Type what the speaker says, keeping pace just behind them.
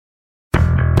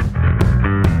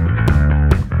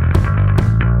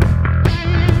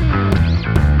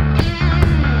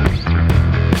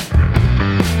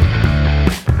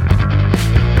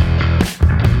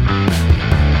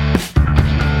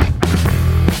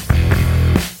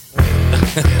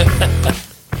All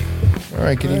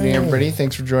right, good evening, everybody.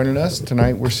 Thanks for joining us.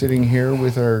 Tonight we're sitting here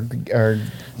with our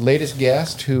latest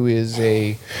guest, who is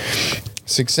a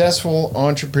successful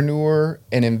entrepreneur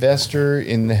and investor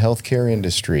in the healthcare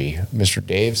industry, Mr.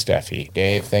 Dave Steffy.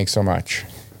 Dave, thanks so much.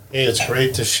 Hey, it's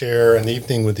great to share an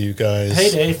evening with you guys.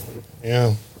 Hey, Dave.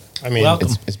 Yeah. I mean,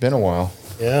 welcome. It's been a while.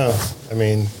 Yeah. I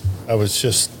mean, I was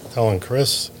just telling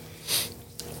Chris,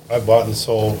 I bought and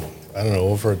sold, I don't know,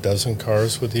 over a dozen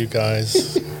cars with you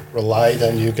guys, relied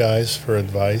on you guys for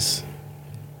advice.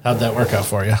 How'd that work out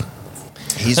for you?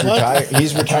 He's retired.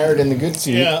 He's retired in the good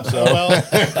seat. Yeah, so well,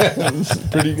 this is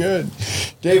pretty good.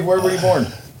 Dave, where were you born?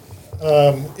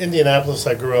 Indianapolis.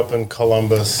 I grew up in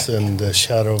Columbus in the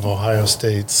shadow of Ohio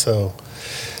State, so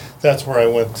that's where I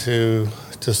went to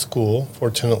school.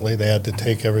 Fortunately, they had to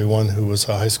take everyone who was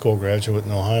a high school graduate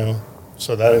in Ohio,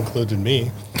 so that included me.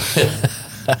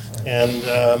 And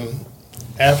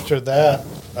after that,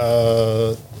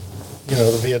 the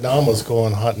Vietnam was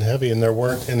going hot and heavy, and there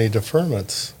weren't any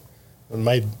deferments. It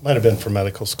might have been for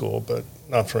medical school, but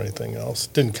not for anything else.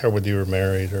 Didn't care whether you were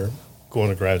married or going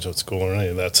to graduate school or any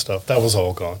of that stuff. That was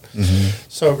all gone. Mm-hmm.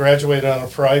 So graduated on a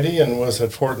Friday and was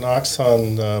at Fort Knox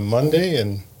on Monday.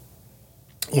 And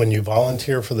when you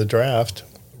volunteer for the draft,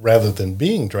 rather than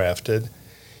being drafted,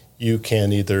 you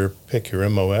can either pick your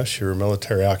MOS, your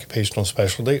military occupational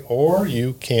specialty, or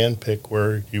you can pick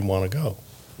where you want to go.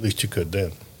 At least you could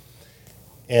then.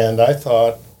 And I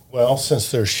thought, well, since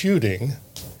they're shooting,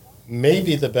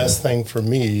 maybe the best thing for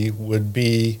me would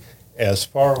be as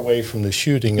far away from the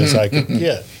shooting as I could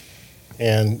get.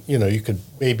 And, you could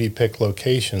maybe pick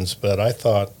locations, but I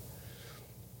thought,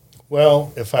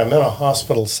 well, if I'm in a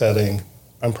hospital setting,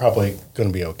 I'm probably going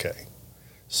to be okay.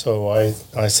 So I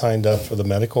signed up for the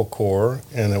medical corps,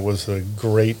 and it was a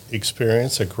great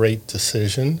experience, a great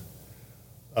decision.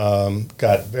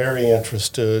 Got very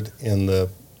interested in the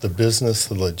business,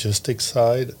 the logistics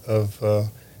side of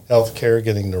healthcare,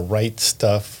 getting the right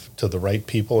stuff to the right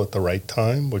people at the right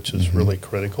time, which is really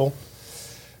critical,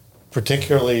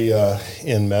 particularly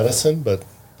in medicine, but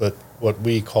what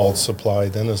we called supply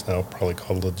then is now probably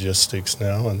called logistics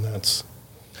now, and that's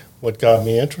what got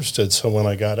me interested. So when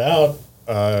I got out,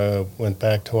 I went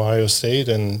back to Ohio State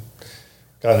and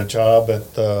got a job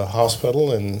at the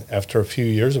hospital, and after a few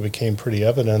years it became pretty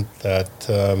evident that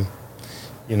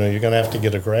you're going to have to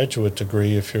get a graduate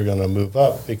degree if you're going to move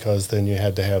up, because then you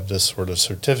had to have this sort of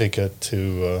certificate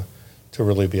to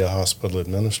really be a hospital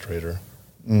administrator.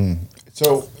 Mm.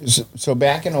 So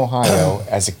back in Ohio,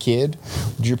 as a kid,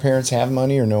 did your parents have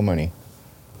money or no money?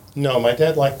 No, my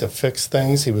dad liked to fix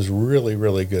things. He was really,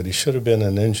 really good. He should have been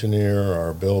an engineer or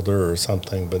a builder or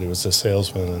something, but he was a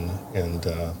salesman, and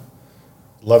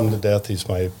love him to death. He's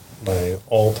my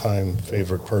all-time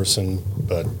favorite person,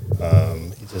 but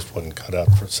he just wasn't cut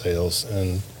out for sales.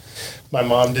 And my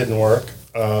mom didn't work,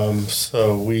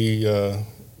 so we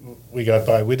got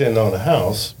by. We didn't own a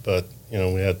house, but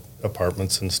we had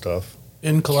apartments and stuff.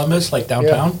 In Columbus, like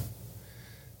downtown? Yeah.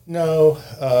 No,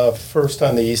 first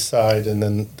on the east side, and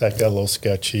then that got a little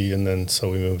sketchy, and then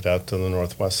so we moved out to the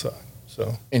northwest side.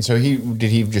 So did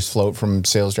he just float from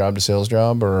sales job to sales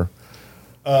job, or?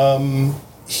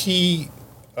 He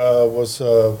was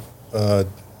a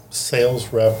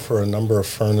sales rep for a number of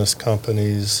furnace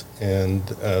companies, and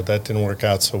that didn't work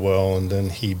out so well. And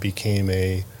then he became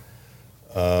a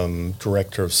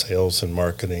director of sales and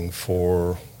marketing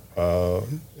for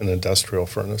an industrial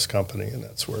furnace company, and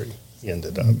that's where he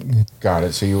ended up. Got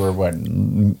it. So you were what,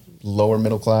 lower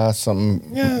middle class,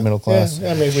 middle class? Yeah,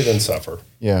 I mean, we didn't suffer.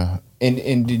 Yeah.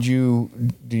 And do you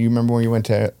remember where you went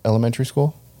to elementary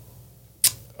school?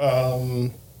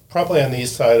 Probably on the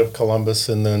east side of Columbus,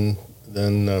 and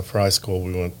then for high school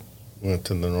we went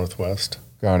to the northwest.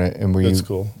 Got it. And Good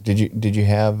school. Did you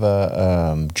have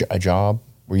a job?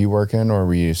 Were you working, or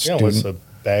were you a student? Yeah, I was a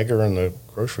bagger in the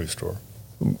grocery store.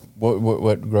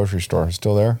 What grocery store?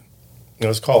 Still there? It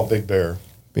was called Big Bear.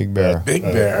 Big Bear. Big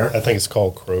Bear. I think it's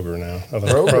called Kroger now.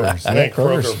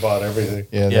 Kroger bought everything.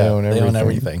 Yeah, they own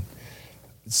everything.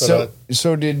 So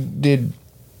did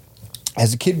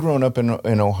as a kid growing up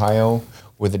in Ohio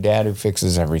with a dad who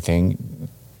fixes everything,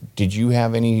 did you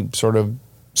have any sort of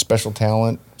special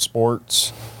talent,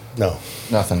 sports? No.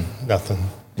 Nothing.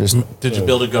 Did you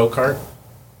build a go-kart?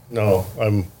 No,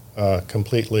 I'm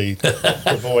completely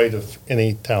devoid of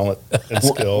any talent and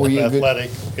skill, athletic,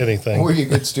 anything. Were you a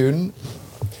good student?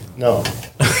 No.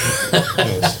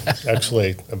 I was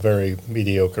actually a very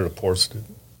mediocre to poor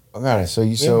student. I got it.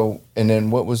 So and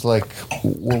then what was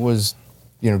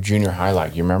junior high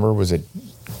like? You remember? Was it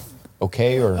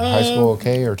okay, or high school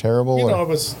okay, or terrible? I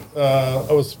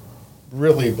was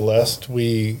really blessed.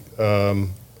 We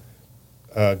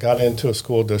got into a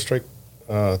school district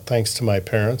thanks to my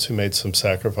parents who made some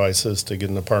sacrifices to get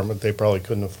an apartment they probably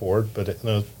couldn't afford, but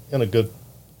in a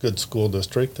good school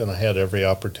district, and I had every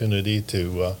opportunity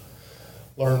to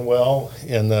learn well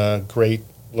in a great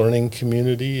learning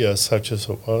community such as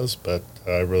it was, but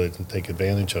I really didn't take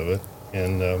advantage of it.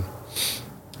 And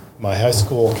my high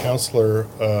school counselor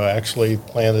actually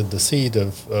planted the seed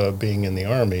of being in the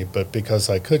Army, but because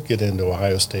I could get into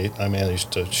Ohio State, I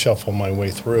managed to shuffle my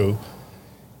way through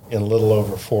in a little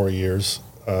over 4 years.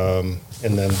 And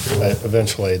then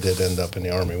eventually I did end up in the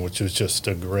Army, which was just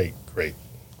a great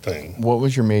thing. What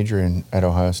was your major in at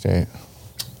Ohio State?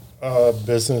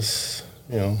 Business,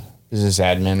 Business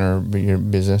admin or your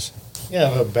business?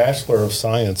 Yeah, a Bachelor of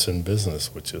Science in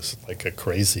Business, which is like a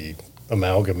crazy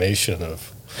amalgamation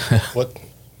of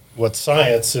what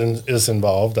science is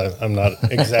involved. I'm not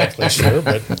exactly sure,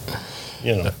 but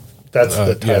that's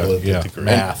the title of the degree.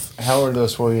 Math. How were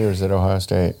those 4 years at Ohio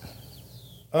State?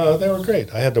 They were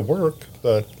great. I had to work,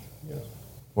 but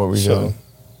What were you doing?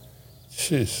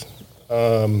 Jeez,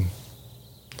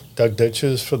 dug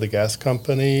ditches for the gas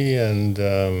company, and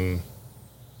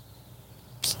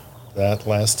that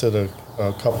lasted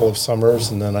a couple of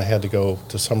summers, and then I had to go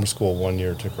to summer school 1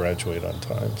 year to graduate on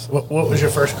time. So. What was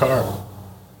your first car?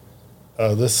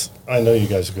 I know you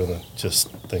guys are going to just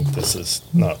think this is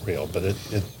not real, but it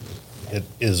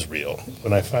is real.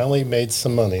 When I finally made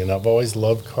some money, and I've always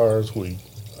loved cars,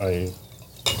 I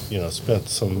spent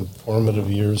some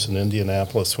formative years in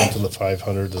Indianapolis, went to the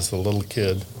 500 as a little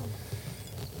kid.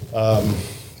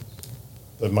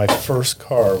 But my first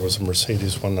car was a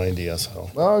Mercedes 190 SL.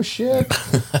 Oh, shit.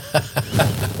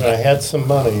 When I had some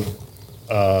money,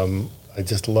 I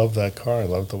just loved that car. I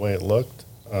loved the way it looked.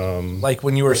 Like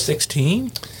when you were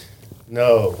 16?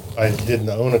 No, I didn't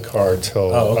own a car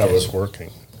till okay. I was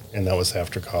working, and that was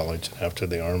after college, after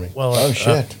the Army. Well, Oh,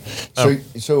 shit.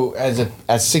 So as a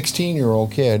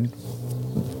 16-year-old kid,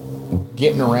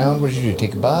 getting around, what did you do?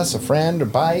 Take a bus, a friend, a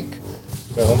bike?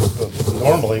 Well,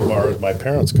 normally borrowed my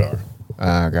parents' car.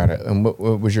 Got it. And what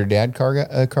was your dad car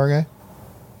guy?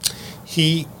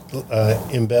 He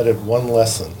embedded one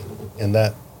lesson, and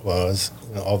that was,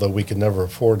 although we could never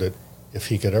afford it, if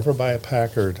he could ever buy a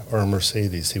Packard or a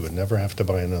Mercedes, he would never have to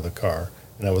buy another car.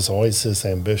 And that was always his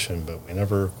ambition, but we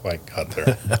never quite got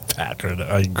there. Packard,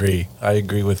 I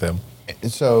agree with him.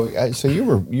 So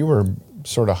you were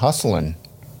sort of hustling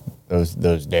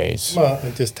those days. Well,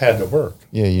 I just had to work.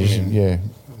 Yeah, yeah.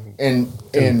 And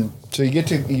so you get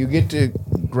to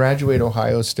graduate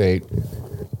Ohio State,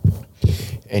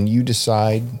 and you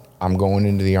decide I'm going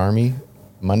into the Army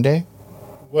Monday?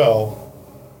 Well,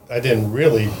 I didn't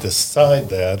really decide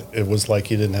that. It was like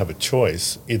you didn't have a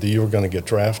choice. Either you were going to get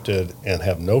drafted and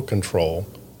have no control,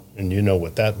 and you know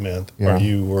what that meant, Yeah. or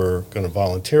you were going to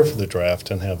volunteer for the draft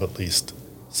and have at least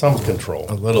some control.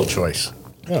 A little choice.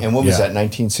 Yeah. And what was Yeah. that,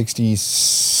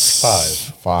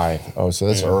 1965? 5. Oh, so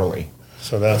that's early.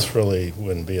 So that's really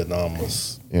when Vietnam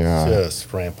was Yeah.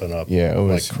 just ramping up Yeah, it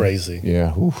was like crazy.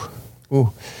 Yeah. Ooh.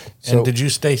 So, And did you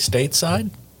stay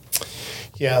stateside?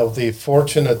 Yeah, the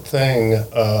fortunate thing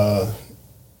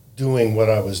doing what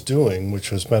I was doing, which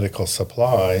was medical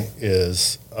supply,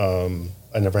 is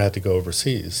I never had to go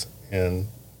overseas. And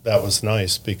that was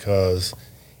nice because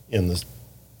in the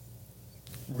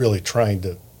really trying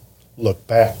to look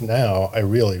back now, I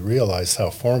really realized how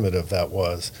formative that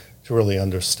was to really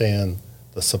understand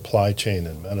the supply chain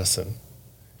in medicine.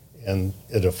 And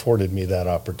it afforded me that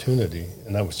opportunity,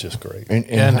 and that was just great.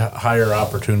 And higher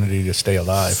opportunity to stay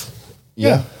alive.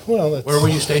 yeah. Well, that's, Where were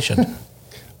you stationed?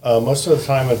 most of the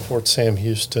time at Fort Sam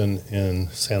Houston in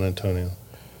San Antonio.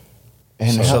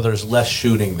 And So there's less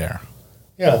shooting there.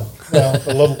 Yeah, well,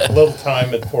 a little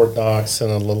time at Fort Knox and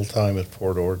a little time at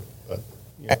Fort Ord. But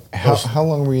how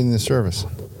long were you in the service?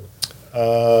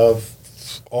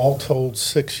 all told,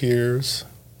 6 years,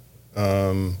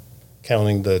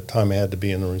 counting the time I had to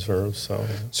be in the reserves.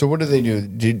 So what do they do?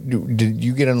 Did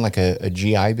you get on like a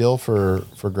GI Bill for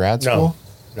grad school?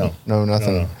 No,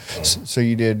 nothing. No. So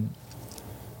you did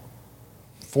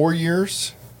 4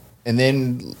 years, and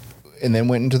then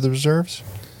went into the reserves.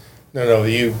 No,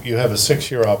 you have a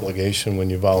 6-year obligation when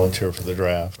you volunteer for the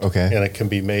draft. Okay. And it can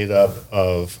be made up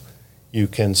of, you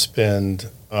can spend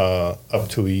up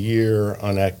to a year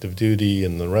on active duty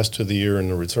and the rest of the year in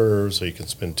the reserves, or you can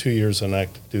spend 2 years on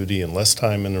active duty and less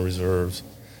time in the reserves.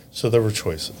 So there were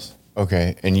choices.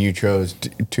 Okay, and you chose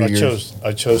 2 years.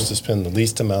 I chose to spend the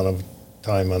least amount of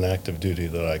time on active duty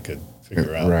that I could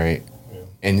figure out. Right. Yeah.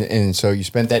 And so you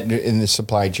spent that in the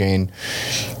supply chain,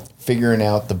 figuring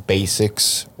out the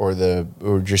basics or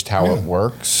just how it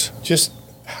works. Just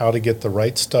how to get the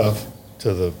right stuff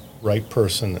to the right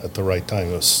person at the right time.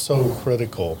 It was so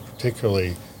critical,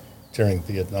 particularly during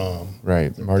Vietnam.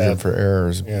 Right. Margin for error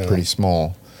is Yeah. pretty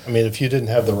small. I mean, if you didn't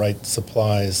have the right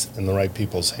supplies in the right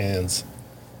people's hands,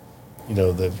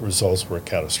 the results were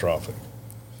catastrophic.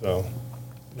 So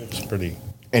it was pretty.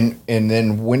 And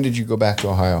then when did you go back to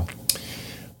Ohio?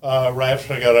 Right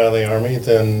after I got out of the Army,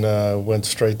 then went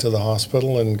straight to the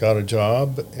hospital and got a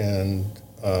job and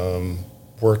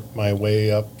worked my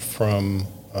way up from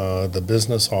the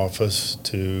business office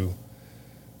to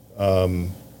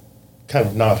kind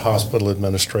of not hospital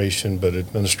administration, but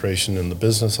administration in the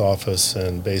business office.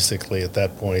 And basically at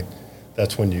that point,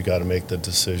 that's when you got to make the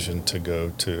decision to go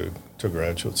to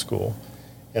graduate school.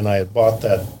 And I had bought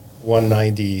that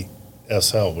 190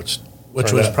 SL, which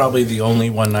was probably the only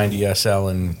 190 SL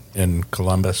in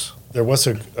Columbus. There was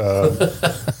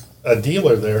a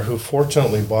dealer there who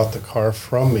fortunately bought the car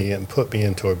from me and put me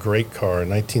into a great car, a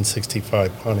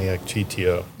 1965 Pontiac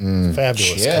GTO.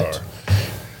 Fabulous shit. car.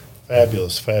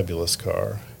 Fabulous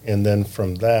car. And then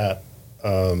from that,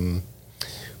 when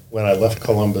I left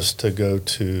Columbus to go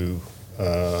to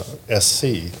SC,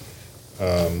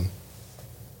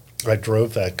 I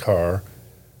drove that car.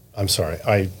 I'm sorry,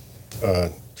 I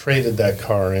traded that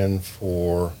car in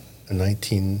for a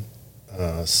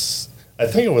I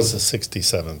think it was a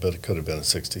 67, but it could have been a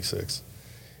 66.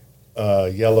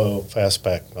 Yellow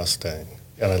fastback Mustang,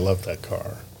 and I loved that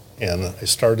car. And I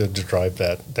started to drive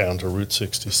that down to Route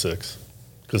 66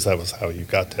 because that was how you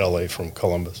got to LA from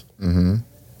Columbus. Mm-hmm.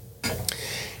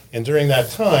 And during that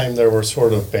time, there were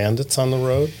sort of bandits on the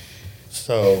road.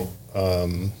 So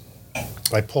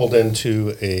I pulled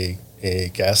into a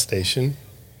gas station,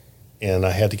 and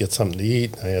I had to get something to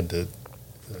eat. I had to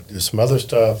do some other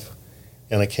stuff.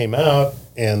 And I came out,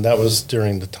 and that was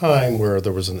during the time where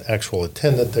there was an actual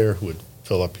attendant there who would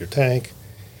fill up your tank,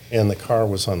 and the car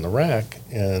was on the rack.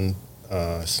 And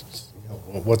I said,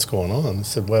 what's going on? They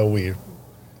said, well, we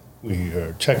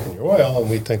are checking your oil,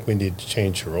 and we think we need to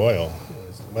change your oil.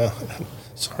 I said, well,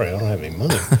 sorry, I don't have any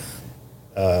money.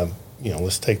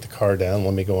 Let's take the car down.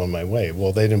 Let me go on my way.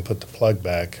 Well, they didn't put the plug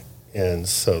back, and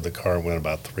so the car went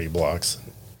about 3 blocks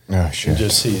Oh, shit. and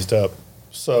just seized up.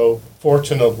 So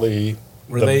fortunately,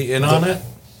 Were they in on it?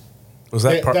 Was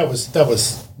that part? that was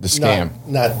The scam.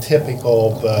 Not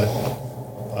typical, but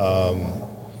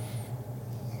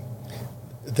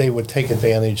they would take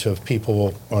advantage of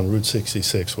people on Route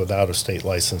 66 with out-of-state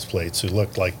license plates who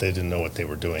looked like they didn't know what they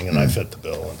were doing, and I fit the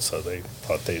bill, and so they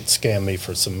thought they'd scam me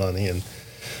for some money. And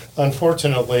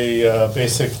unfortunately,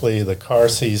 basically, the car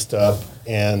seized up,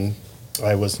 and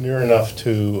I was near enough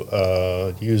to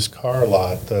a used car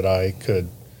lot that I could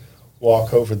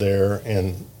walk over there,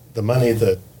 and the money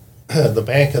that the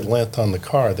bank had lent on the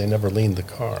car, they never liened the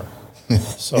car.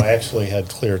 So I actually had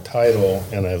clear title,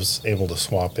 and I was able to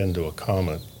swap into a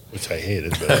Comet, which I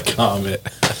hated. But Comet.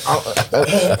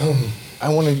 I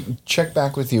want to check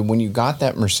back with you. When you got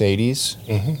that Mercedes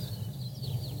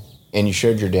and you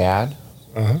showed your dad,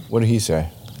 what did he say?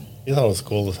 you thought it was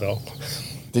cool as hell.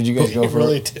 Did you guys go He for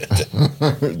really did.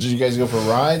 Did you guys go for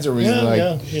rides, or was he like?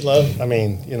 Yeah, he loved. I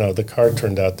mean, the car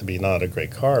turned out to be not a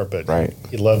great car, but Right.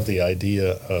 he loved the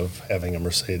idea of having a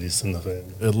Mercedes in the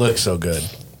family. It looks so good.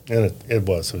 And it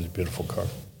was a beautiful car.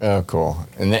 Oh, cool.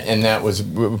 And that was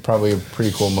probably a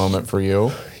pretty cool moment for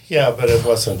you. Yeah, but it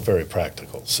wasn't very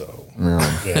practical, so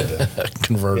Yeah. we had to,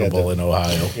 Convertible in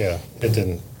Ohio. yeah, it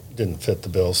didn't fit the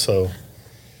bill. So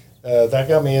that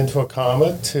got me into a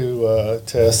Comet to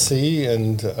SC,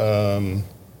 and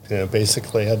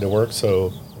basically had to work.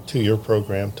 So a 2-year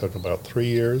program took about 3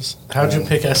 years. How'd you And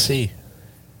pick SC?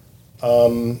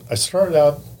 I started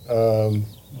out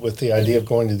with the idea of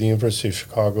going to the University of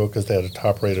Chicago because they had a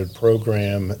top-rated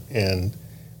program, and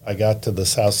I got to the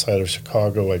south side of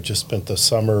Chicago. I just spent the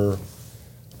summer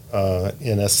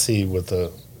in SC with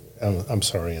the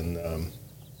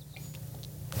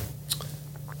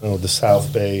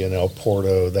South Bay and El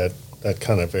Porto, that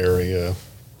kind of area,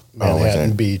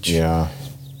 Manhattan Beach. Yeah.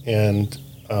 And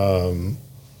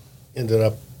ended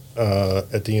up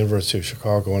at the University of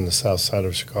Chicago on the south side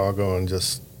of Chicago, and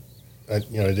just, I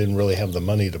didn't really have the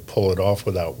money to pull it off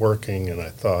without working, and I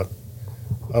thought,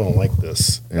 I don't like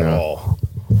this at all.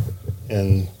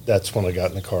 And that's when I got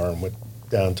in the car and went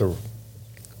down to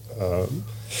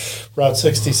Route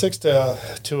 66 to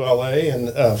LA,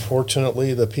 and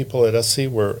fortunately the people at SC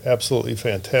were absolutely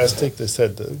fantastic. They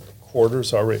said the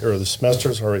the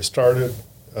semester's already started.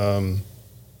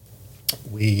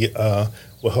 We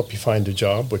will help you find a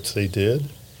job, which they did,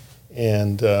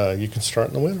 and you can start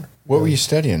in the winter. What were you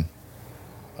studying?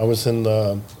 I was in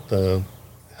the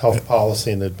health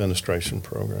policy and administration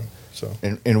program. So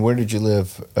And where did you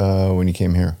live when you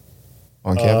came here?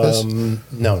 on campus?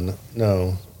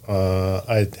 No.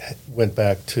 I went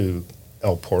back to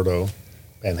El Porto,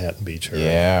 Manhattan Beach area.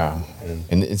 Yeah.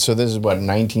 And so this is what,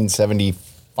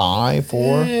 1975,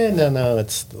 4? No,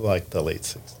 it's like the late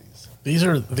 60s. These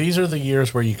are the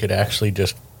years where you could actually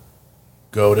just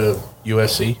go to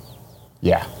USC.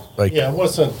 Yeah. Like, Yeah, it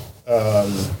wasn't.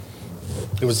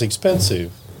 It was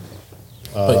expensive.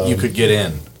 but you could get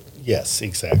in. Yes,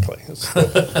 exactly. That's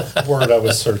the word I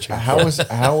was searching for. How was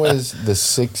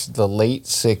the late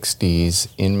 60s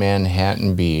in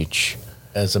Manhattan Beach?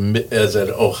 As an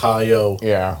Ohio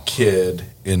kid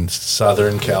in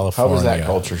Southern California. How was that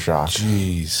culture shock?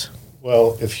 Jeez.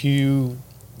 Well, if you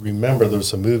remember, there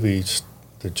was a movie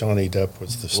that Johnny Depp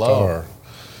was the star,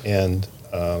 and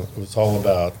it was all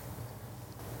about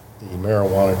the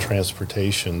marijuana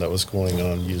transportation that was going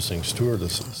on using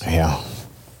stewardesses. Yeah.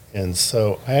 And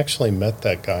so I actually met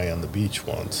that guy on the beach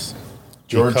once.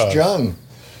 George Jung.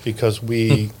 Because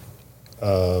we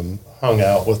hung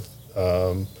out with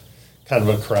kind of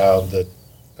a crowd that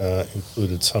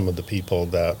included some of the people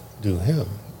that do him.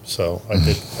 So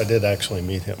I did actually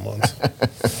meet him once.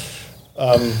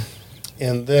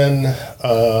 And then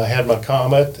I had my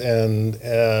Comet, and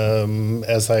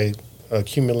as I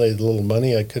accumulated a little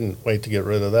money, I couldn't wait to get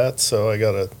rid of that. So I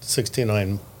got a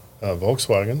 69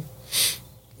 Volkswagen,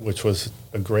 which was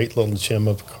a great little gem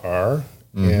of a car,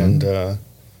 and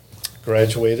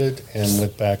graduated and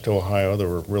went back to Ohio. There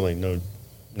were really no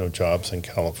jobs in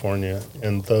California,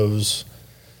 and those...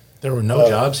 There were no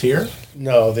jobs here?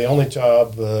 No, the only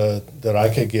job that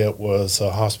I could get was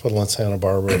a hospital in Santa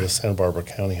Barbara, the Santa Barbara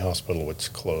County Hospital,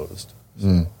 which closed.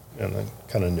 And I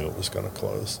kind of knew it was going to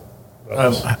close.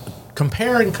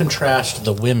 Compare and contrast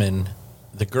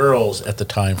the girls at the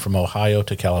time from Ohio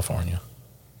to California.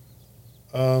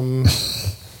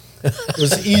 It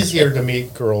was easier to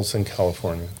meet girls in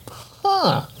California.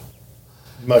 Huh.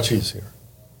 Much easier.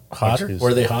 Hotter? Much easier.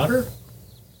 Were they hotter?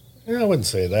 Yeah, I wouldn't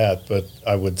say that, but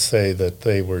I would say that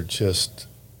they were just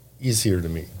easier to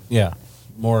meet. Yeah.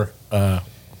 More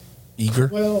eager?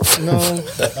 Well, no.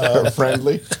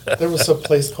 Friendly. There was a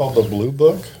place called the Blue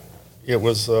Book. It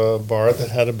was a bar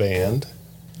that had a band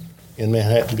in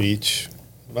Manhattan Beach.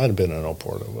 It might have been in El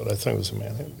Porto, but I think it was in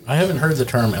Manhattan Beach. I haven't heard the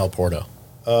term El Porto.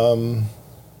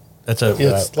 It's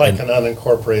like an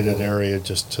unincorporated area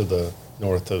just to the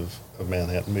north of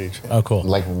Manhattan Beach. Oh, cool.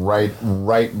 Like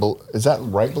is that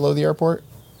right below the airport?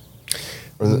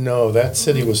 No, that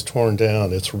city was torn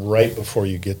down. It's right before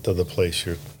you get to the place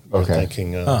you're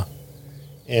thinking of.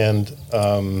 And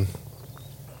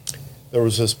there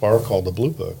was this bar called the Blue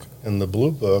Book, and the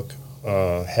Blue Book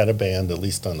had a band, at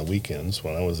least on the weekends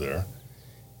when I was there.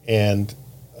 And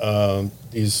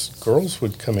these girls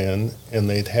would come in, and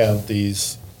they'd have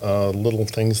these little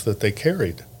things that they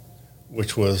carried,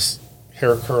 which was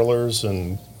hair curlers,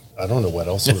 and I don't know what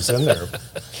else was in there.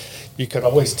 You could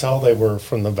always tell they were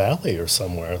from the valley or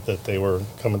somewhere, that they were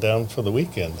coming down for the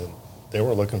weekend, and they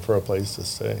were looking for a place to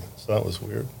stay. So that was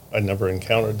weird. I never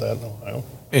encountered that in Ohio.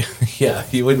 Yeah,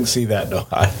 you wouldn't see that in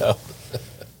Ohio.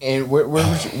 And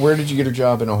where did you get a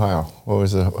job in Ohio? What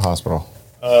was the hospital?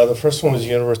 The first one was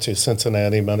University of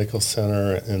Cincinnati Medical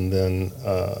Center, and then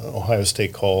Ohio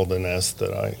State called and asked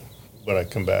that would I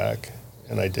come back,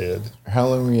 and I did. How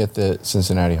long were you at the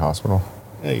Cincinnati hospital?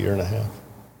 A year and a half.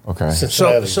 Okay.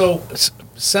 So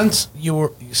since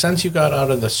you got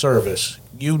out of the service,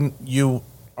 you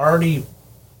already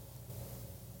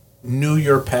knew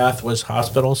your path was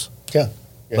hospitals? Yeah.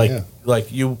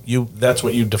 Like you that's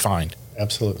what you defined.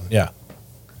 Absolutely. Yeah.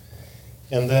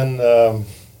 And then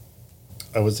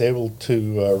I was able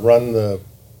to run the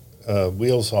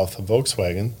wheels off the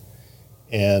Volkswagen,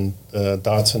 and the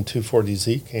Datsun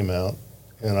 240Z came out,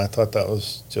 and I thought that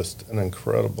was just an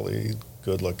incredibly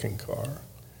good-looking car.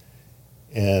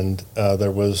 And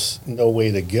there was no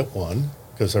way to get one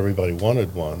because everybody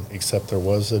wanted one, except there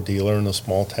was a dealer in a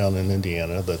small town in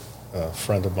Indiana that a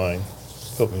friend of mine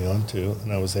put me onto,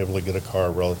 and I was able to get a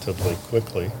car relatively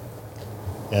quickly.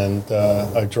 And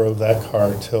I drove that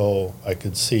car till I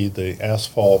could see the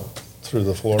asphalt through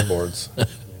the floorboards.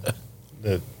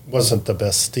 It wasn't the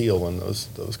best steel in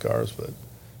those cars, but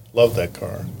loved that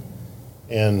car.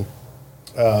 And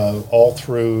all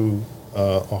through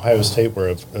Ohio State, where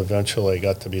eventually I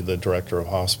got to be the director of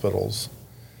hospitals,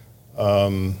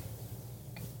 I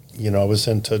was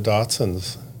into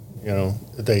Datsuns.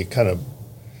 They kind of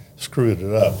screwed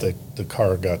it up. The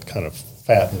car got kind of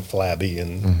fat and flabby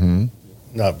and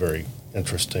not very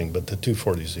interesting, but the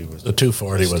 240Z was the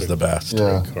 240 was the best.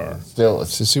 Yeah. Car. Still,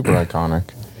 it's super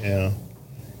iconic. Yeah.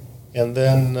 And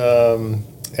then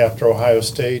after Ohio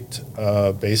State,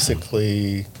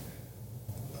 basically,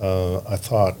 I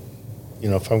thought,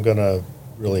 if I'm going to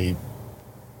really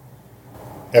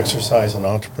exercise an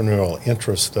entrepreneurial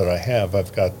interest that I have,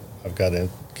 I've got to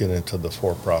get into the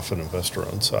for-profit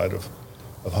investor-owned side of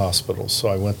hospitals. So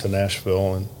I went to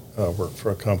Nashville and worked for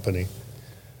a company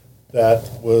that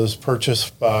was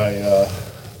purchased by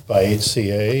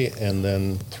HCA, and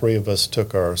then 3 of us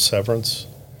took our severance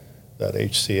that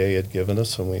HCA had given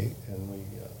us, and we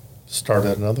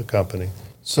started another company.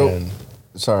 So,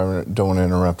 sorry, I don't want to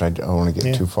interrupt. I don't want to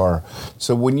get too far.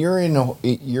 So when you're at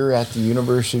the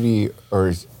university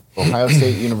or Ohio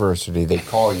State University, they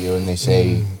call you and they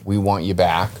say, we want you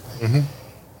back. Mm-hmm.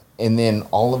 And then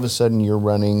all of a sudden you're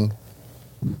running,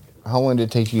 how long did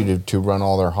it take you to run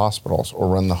all their hospitals or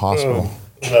run the hospital?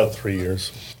 About 3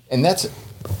 years. And that's...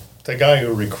 The guy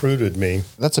who recruited me.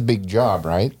 That's a big job,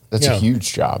 right? That's a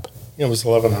huge job. It was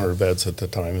 1,100 beds at the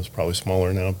time. It's probably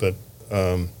smaller now, but...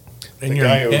 and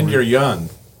you're young.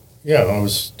 Yeah, I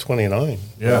was 29.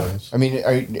 Yeah. I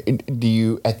mean, do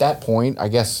you, at that point, I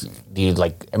guess,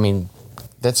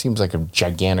 that seems like a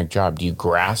gigantic job. Do you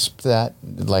grasp that?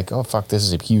 Like, oh, fuck, this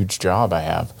is a huge job I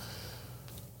have.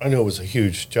 I know it was a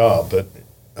huge job, but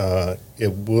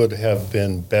it would have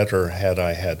been better had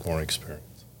I had more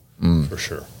experience, for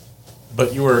sure.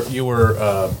 But you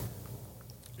were.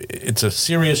 It's a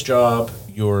serious job.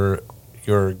 You're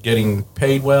getting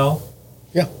paid well.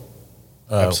 Yeah,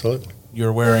 absolutely.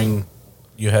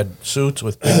 You had suits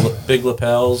with big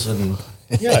lapels and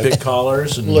big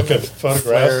collars and look at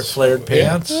photographs, flared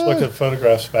pants. Yeah, look at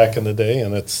photographs back in the day,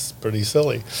 and it's pretty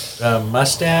silly.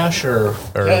 Mustache or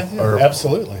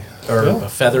absolutely, or a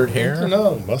feathered hair.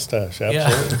 No, mustache,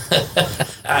 absolutely. Yeah.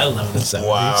 I love the 70s.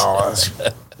 Wow.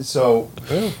 So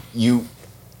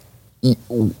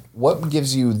what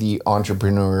gives you the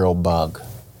entrepreneurial bug?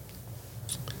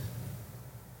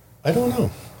 I don't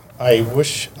know. I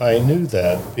wish I knew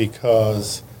that,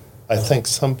 because I think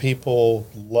some people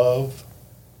love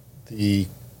the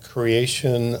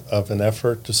creation of an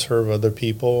effort to serve other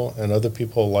people, and other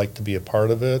people like to be a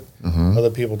part of it. Mm-hmm. Other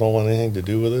people don't want anything to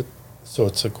do with it. So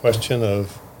it's a question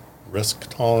of risk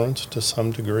tolerance to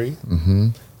some degree. Mm-hmm.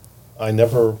 I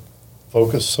never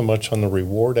focused so much on the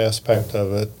reward aspect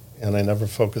of it, and I never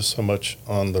focused so much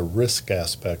on the risk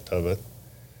aspect of it.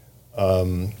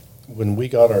 When we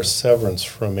got our severance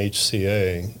from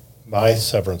HCA, my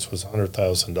severance was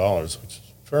 $100,000, which is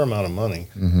a fair amount of money.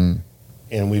 Mm-hmm.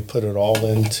 And we put it all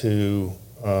into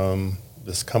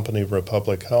this company,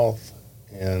 Republic Health,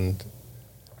 and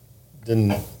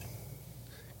then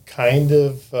kind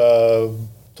of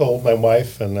told my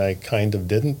wife, and I kind of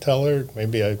didn't tell her.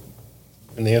 Maybe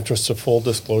in the interest of full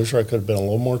disclosure, I could have been a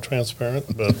little more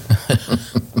transparent, but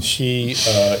she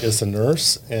is a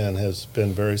nurse and has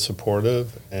been very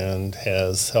supportive and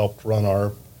has helped run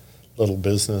our little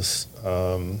business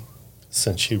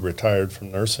since she retired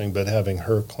from nursing, but having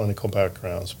her clinical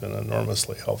background has been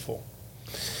enormously helpful.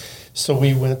 So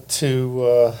we went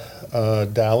to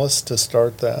Dallas to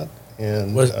start that.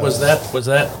 And was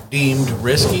that deemed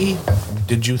risky?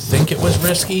 Did you think it was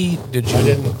risky? I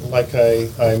didn't, like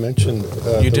I mentioned,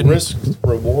 the risk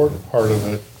reward part of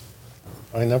it,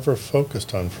 I never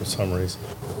focused on for some reason.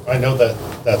 I know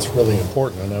that that's really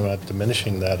important, and I'm not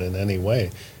diminishing that in any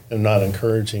way, and not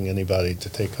encouraging anybody to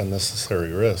take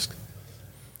unnecessary risk.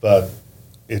 But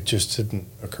it just didn't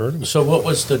occur to me. So what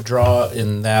was the draw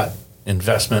in that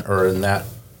investment or in that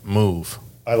move?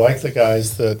 I like the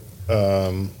guys that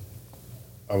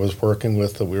I was working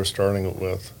with, that we were starting it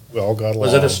with. We all got along.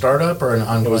 Was it a startup or an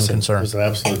ongoing concern? It was an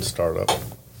absolute startup.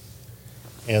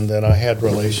 And then I had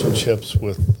relationships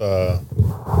with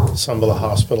some of the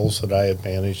hospitals that I had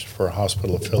managed for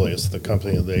hospital affiliates, the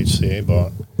company that the HCA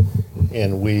bought.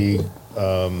 And we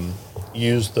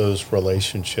used those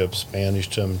relationships,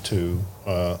 managed them to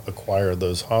acquire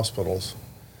those hospitals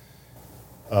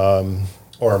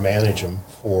or manage them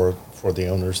for the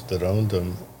owners that owned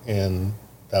them. And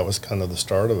that was kind of the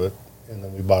start of it. And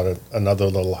then we bought another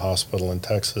little hospital in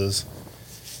Texas,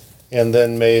 and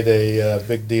then made a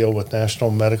big deal with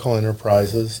National Medical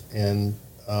Enterprises. And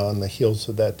on the heels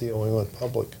of that deal, we went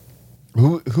public.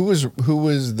 Who was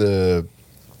the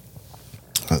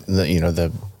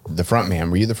front man?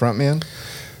 Were you the front man?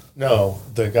 No,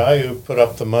 the guy who put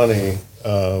up the money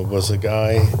was a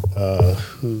guy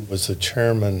who was the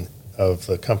chairman of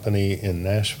the company in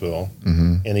Nashville,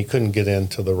 mm-hmm. and he couldn't get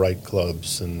into the right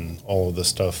clubs and all of the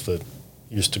stuff that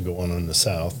used to go on in the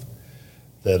South,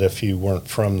 that if you weren't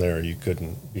from there, you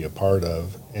couldn't be a part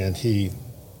of. And he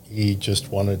just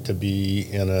wanted to be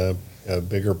in a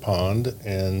bigger pond,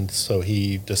 and so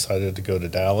he decided to go to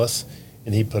Dallas,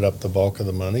 and he put up the bulk of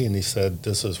the money, and he said,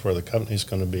 this is where the company's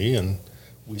going to be, and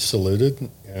we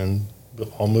saluted, and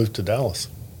all moved to Dallas.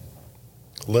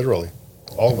 literally,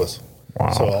 all of us.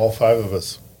 Wow. So all 5 of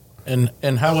us. And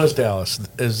how was Dallas?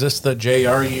 Is this the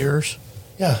JR years?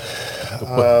 Yeah.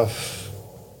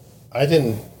 I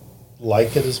didn't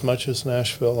like it as much as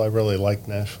Nashville. I really liked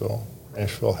Nashville.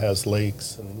 Nashville has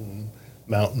lakes and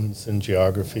mountains and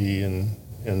geography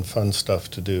and fun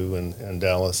stuff to do. And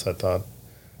Dallas, I thought,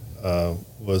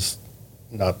 was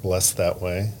not blessed that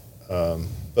way.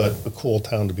 But a cool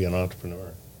town to be an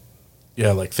entrepreneur.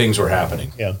 Yeah, like things were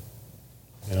happening. Yeah.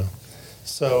 Yeah.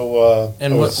 So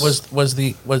And what was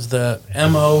the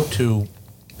MO to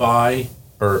buy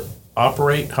or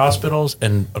operate hospitals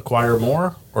and acquire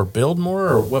more or build more,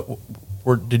 or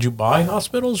what? Did you buy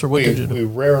hospitals, or what did you do? We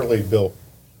rarely built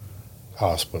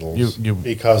hospitals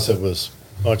because it was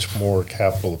much more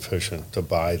capital efficient to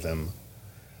buy them.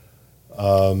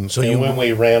 When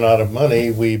we ran out of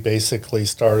money, we basically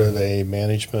started a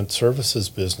management services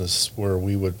business where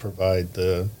we would provide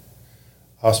the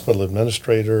hospital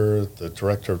administrator, the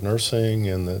director of nursing,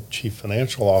 and the chief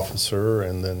financial officer,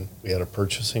 and then we had a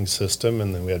purchasing system,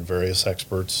 and then we had various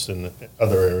experts in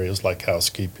other areas like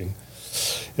housekeeping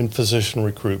and physician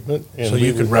recruitment. And so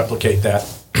you could replicate that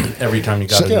every time you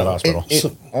got into the hospital. It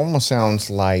almost sounds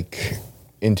like,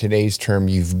 in today's term,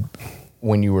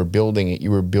 when you were building it, you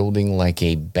were building like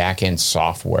a back-end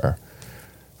software,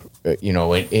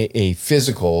 a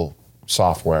physical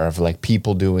software of like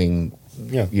people doing,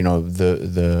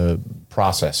 the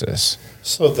processes.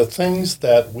 So the things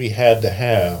that we had to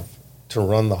have to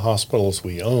run the hospitals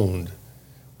we owned,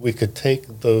 we could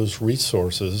take those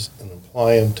resources and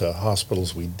apply them to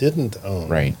hospitals we didn't own,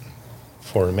 right,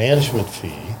 for a management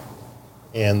fee,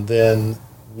 and then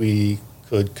we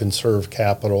could conserve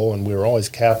capital, and we were always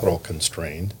capital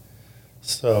constrained.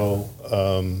 So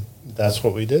that's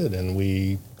what we did, and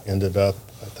we ended up,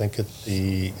 I think at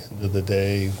the end of the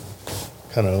day,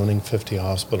 kind of owning 50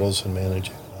 hospitals and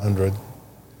managing 100.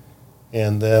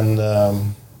 And then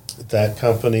that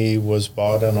company was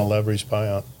bought on a leveraged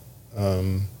buyout.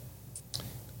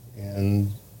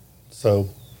 And so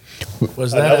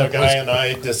was another guy and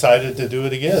I decided to do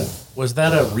it again. Was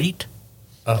that a REIT,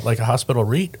 like a hospital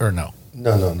REIT, or no?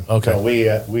 No. Okay. No,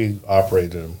 we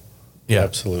operated them. Yeah,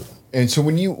 absolutely. And so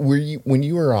when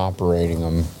you were operating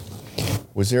them,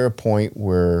 was there a point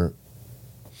where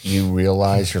you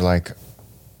realized you're like,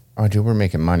 oh, dude, we're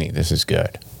making money. This is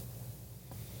good?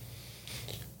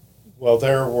 Well,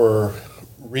 there were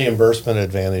reimbursement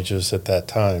advantages at that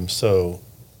time. So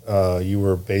you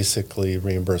were basically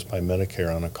reimbursed by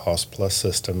Medicare on a cost-plus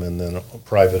system, and then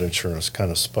private insurance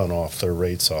kind of spun off their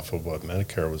rates off of what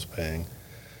Medicare was paying.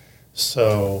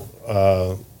 So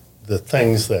the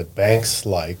things that banks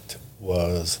liked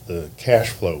was the cash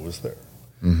flow was there.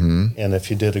 Mm-hmm. And if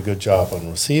you did a good job on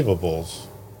receivables,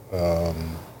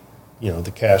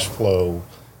 the cash flow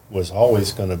was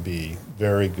always going to be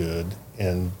very good,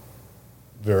 and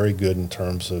very good in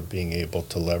terms of being able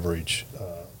to leverage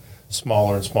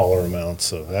smaller and smaller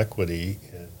amounts of equity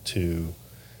to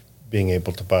being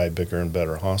able to buy bigger and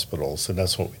better hospitals. And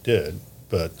that's what we did.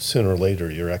 But sooner or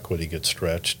later, your equity gets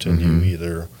stretched, and you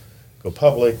either go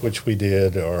public, which we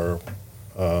did, or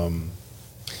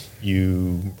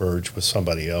you merge with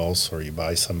somebody else, or you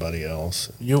buy somebody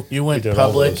else. You went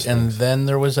public, and then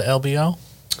there was a LBO?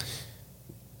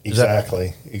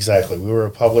 Exactly. We were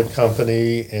a public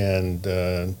company and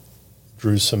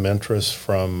drew some interest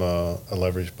from a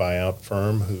leveraged buyout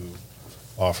firm who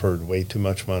offered way too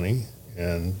much money,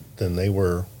 and then they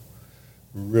were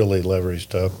really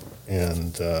leveraged up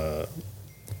and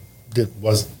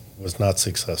was not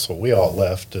successful. We all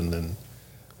left, and then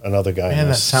another guy. Man,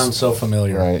 that sounds so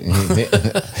familiar. Right.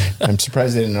 I'm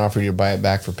surprised they didn't offer you to buy it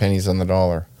back for pennies on the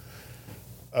dollar.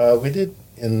 We did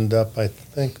end up, I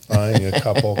think, buying a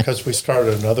couple because we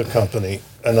started another company,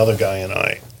 another guy and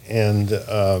I, and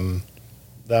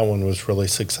that one was really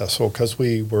successful because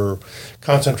we were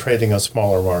concentrating on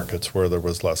smaller markets where there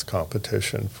was less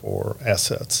competition for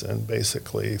assets, and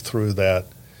basically through that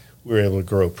we were able to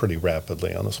grow pretty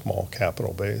rapidly on a small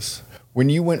capital base. When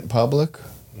you went public,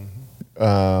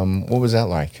 what was that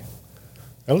like?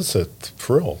 That was a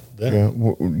thrill then.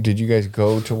 Yeah. Did you guys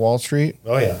go to Wall Street?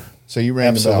 Oh, yeah. So you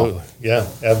rang the bell? Yeah,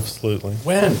 absolutely.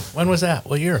 When was that?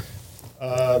 What year?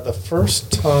 The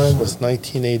first time was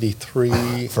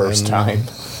 1983. First time.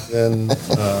 Then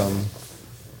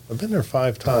I've been there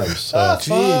 5 times. So.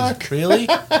 Jeez, really?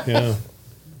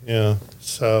 Yeah.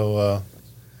 So,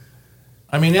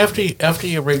 I mean, after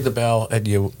you ring the bell and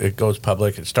it goes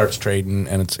public, it starts trading,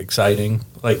 and it's exciting.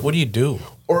 Like, what do you do?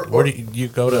 Or do you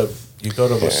go to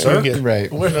a circuit?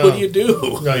 Right. What do you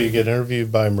do? No, you get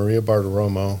interviewed by Maria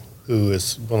Bartiromo, who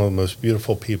is one of the most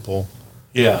beautiful people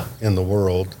in the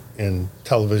world. and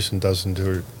television doesn't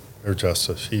do her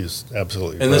justice. She's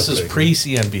absolutely. And this is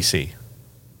breathtaking. pre-CNBC.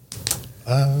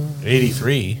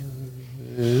 83.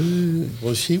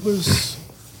 Well, she was.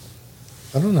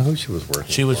 I don't know who she was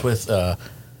working. She was with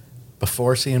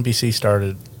before CNBC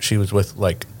started. She was with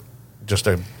like just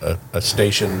a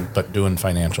station, but doing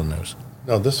financial news.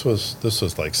 No, this was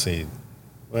like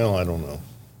well, I don't know.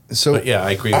 So But yeah,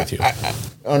 I agree with you.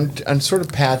 on sort of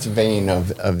Pat's vein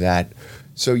of that,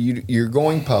 so you're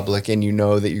going public, and you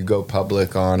know that you go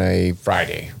public on a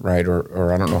Friday, right?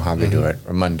 Or I don't know how they do it,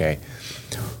 or Monday.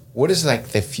 What is like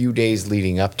the few days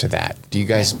leading up to that? Do you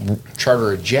guys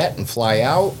charter a jet and fly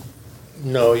out?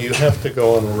 No, you have to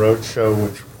go on a road show,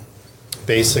 which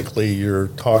basically you're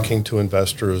talking to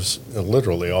investors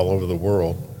literally all over the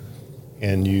world,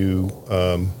 and you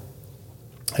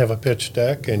have a pitch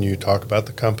deck, and you talk about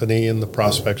the company and the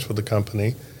prospects for the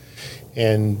company,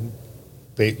 and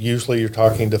usually you're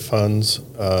talking to funds,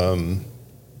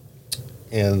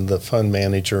 and the fund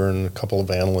manager and a couple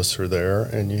of analysts are there,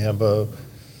 and you have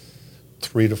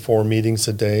 3 to 4 meetings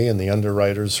a day, and the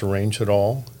underwriters arrange it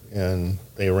all, and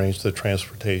they arrange the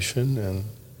transportation, and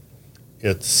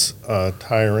it's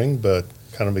tiring but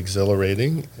kind of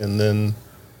exhilarating. And then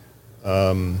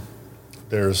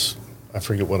there's, I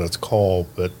forget what it's called,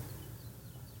 but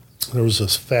there was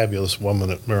this fabulous woman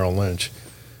at Merrill Lynch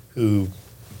who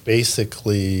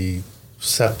basically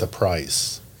set the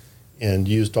price and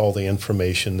used all the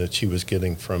information that she was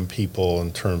getting from people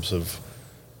in terms of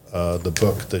the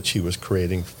book that she was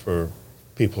creating for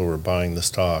people who were buying the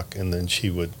stock, and then she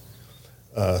would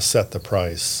set the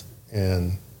price,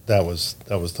 and that was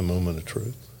the moment of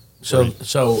truth.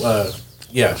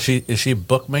 Yeah, is she a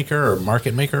bookmaker or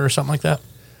market maker or something like that?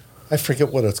 I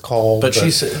forget what it's called. But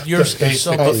she's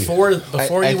so before you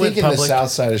I went think in public. the south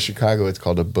side of Chicago, it's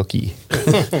called a bookie.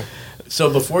 So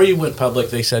before you went public,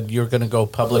 they said you're going to go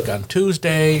public on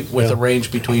Tuesday with a range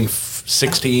between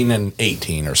 16 and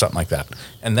 18 or something like that,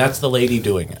 and that's the lady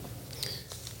doing it.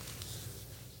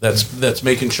 That's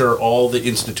making sure all the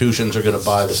institutions are going to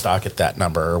buy the stock at that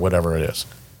number or whatever it is.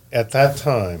 At that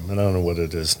time, and I don't know what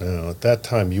it is now, at that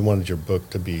time you wanted your book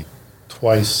to be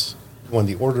twice, you wanted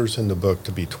the orders in the book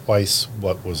to be twice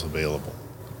what was available.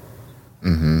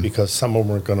 Mm-hmm. Because some of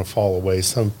them were going to fall away.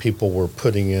 Some people were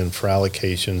putting in for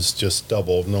allocations just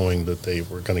double, knowing that they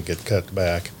were going to get cut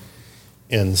back.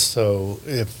 And so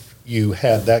if you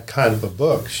had that kind of a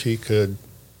book, she could,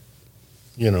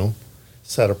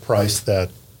 set a price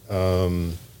that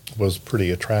was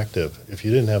pretty attractive. If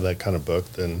you didn't have that kind of book,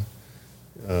 then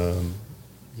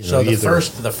so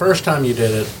the first time you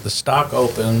did it, the stock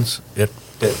opens. It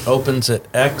opens at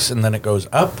X and then it goes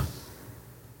up.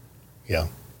 Yeah.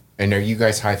 And are you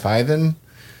guys high-fiving?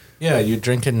 Yeah, you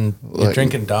drinking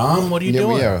Dom? What are you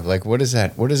doing? Yeah, like what is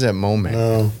that? What is that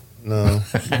moment? No.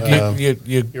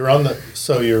 You're on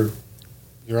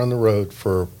the road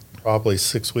for probably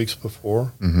 6 weeks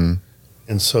before, and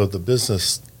so the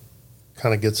business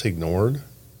kind of gets ignored.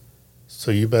 So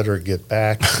you better get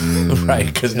back,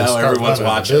 right? Because now everyone's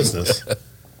watching business,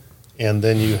 and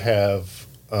then you have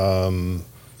a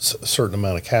certain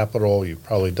amount of capital. You've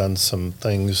probably done some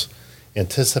things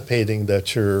anticipating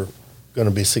that you're going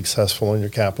to be successful in your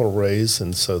capital raise,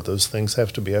 and so those things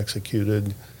have to be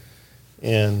executed.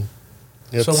 And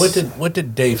so what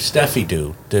did Dave Steffy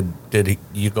do? Did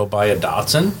you go buy a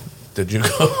Datsun? Did you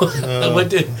go?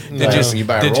 Did you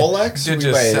buy a Rolex? Did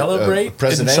you celebrate a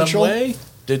presidential? in some way?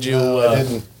 Did you I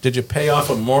didn't. Did you pay off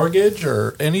a mortgage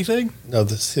or anything? No,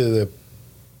 the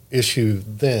issue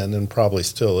then, and probably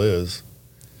still is,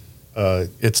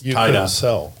 It's you tied couldn't up.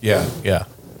 sell. Yeah.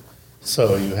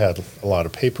 So you had a lot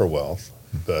of paper wealth,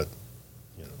 but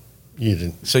you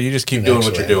didn't. So you just keep didn't doing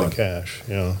what actually you're have doing. the cash,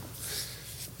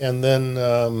 And then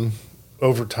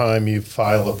over time, you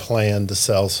file a plan to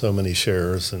sell so many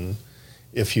shares, and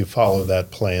if you follow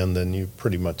that plan, then you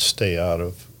pretty much stay out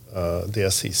of the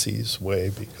SEC's way,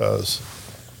 because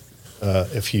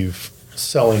if you're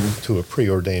selling to a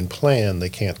preordained plan, they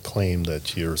can't claim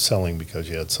that you're selling because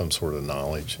you had some sort of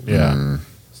knowledge. Yeah.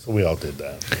 So we all did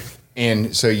that.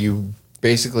 And so you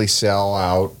basically sell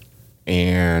out,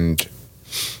 and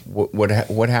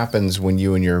what happens when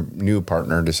you and your new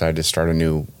partner decide to start a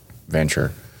new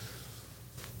venture?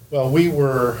 Well, we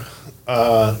were,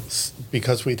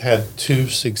 because we'd had 2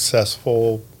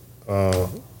 successful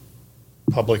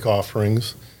public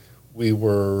offerings, we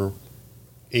were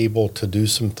able to do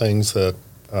some things that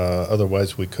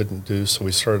otherwise we couldn't do. So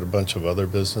we started a bunch of other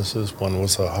businesses. One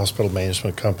was a hospital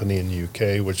management company in the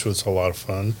UK, which was a lot of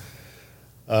fun.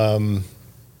 Why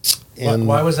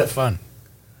was that fun?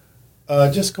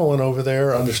 Just going over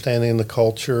there, understanding the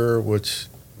culture, which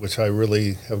which I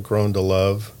really have grown to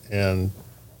love. And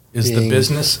Is the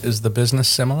business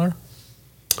similar?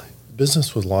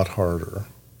 business was a lot harder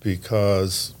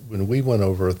because when we went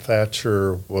over,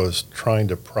 Thatcher was trying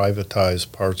to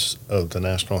privatize parts of the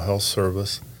National Health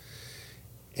Service.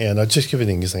 And I'll just give you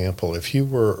an example. If you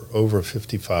were over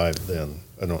 55 then,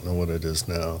 I don't know what it is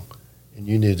now, and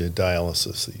you needed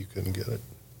dialysis, that you couldn't get it.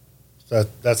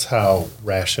 That's how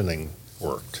rationing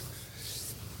worked.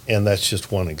 And that's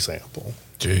just one example.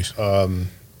 Jeez.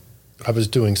 I was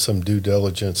doing some due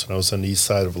diligence, and I was on the east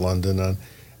side of London. I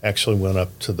actually went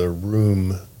up to the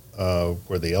room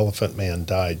where the Elephant Man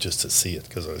died just to see it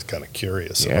because I was kind of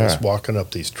curious. Yeah. And I was walking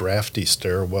up these drafty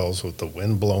stairwells with the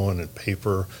wind blowing and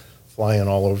paper flying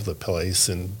all over the place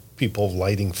and people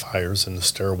lighting fires in the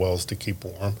stairwells to keep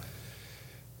warm.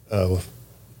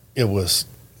 It was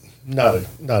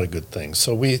not a good thing.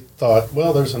 So we thought,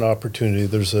 well, there's an opportunity.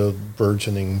 There's a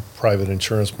burgeoning private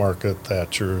insurance market.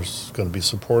 Thatcher's going to be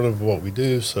supportive of what we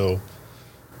do. So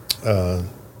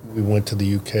we went to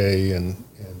the UK and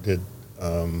did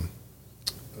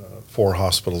 4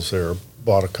 hospitals there,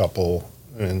 bought a couple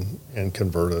and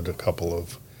converted a couple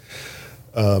of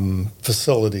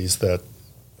facilities that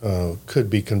could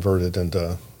be converted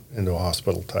into a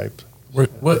hospital type.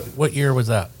 What year was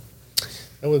that?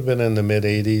 That would have been in the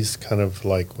mid-'80s, kind of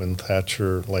like when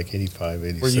Thatcher, like 85,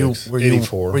 86,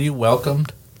 84. Were you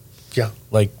welcomed? Yeah.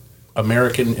 Like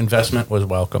American investment was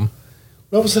welcome?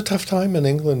 Well, it was a tough time in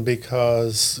England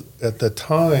because at the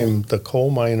time the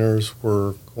coal miners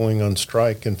were going on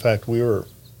strike. In fact, we were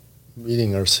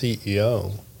meeting our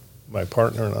CEO, my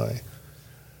partner and I,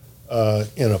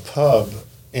 in a pub,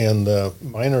 and the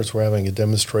miners were having a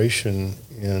demonstration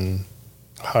in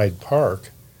Hyde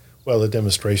Park. Well, the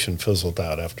demonstration fizzled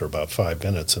out after about 5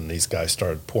 minutes, and these guys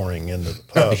started pouring into the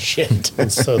pub. Oh, shit.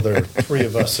 And so there are 3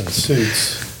 of us in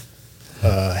suits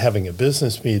having a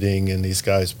business meeting, and these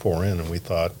guys pour in, and we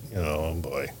thought, oh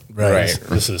boy, Right.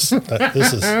 this is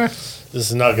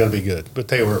not going to be good. But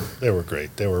they were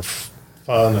great. They were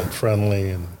fun and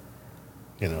friendly, and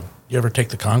You ever take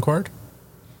the Concorde?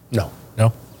 no.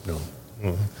 No.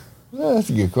 Well,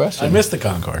 that's a good question. I missed the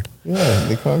Concorde. Yeah,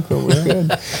 the Concorde was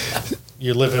good.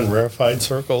 You live in rarefied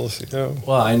circles,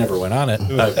 Well, I never went on it,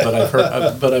 but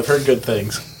I've heard good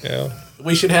things. Yeah,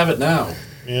 We should have it now.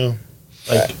 yeah.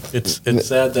 Like it's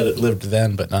sad that it lived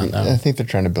then, but not I now. think they're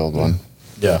trying to build one.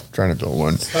 Yeah. Trying to build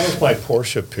one. That was my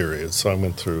Porsche period, so I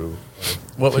went through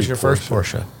What was your first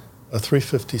Porsche? a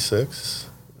 356,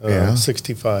 Yeah.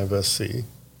 65 SC.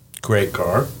 Great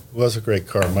car. It was a great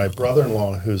car. My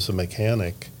brother-in-law, who's a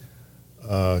mechanic,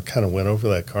 kind of went over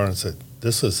that car and said,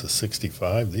 "This is a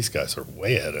 65. These guys are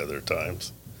way ahead of their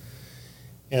times."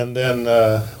 And then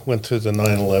went through the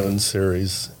 911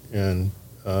 series, and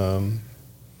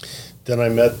then I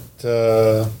met,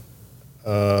 a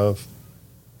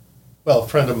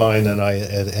friend of mine and I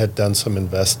had done some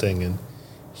investing, and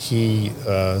he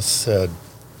said,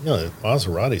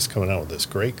 Maserati's coming out with this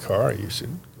great car. You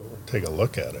should go and take a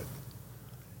look at it.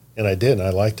 And I did, and I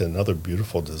liked it. Another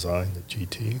beautiful design, the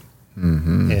GT.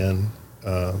 Mm-hmm. And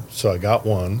so I got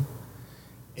one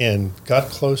and got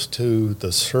close to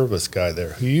the service guy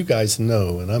there, who you guys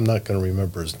know, and I'm not going to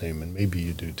remember his name, and maybe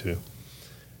you do too.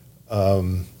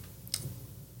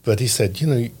 But he said,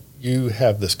 you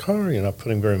have this car, you're not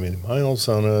putting very many miles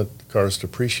on it, the car's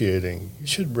depreciating. You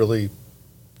should really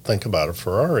think about a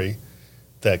Ferrari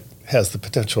that has the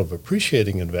potential of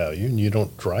appreciating in value, and you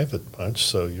don't drive it much,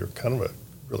 so you're kind of a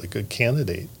really good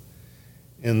candidate.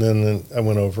 And then I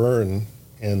went over, and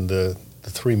the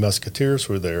 3 Musketeers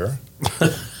were there,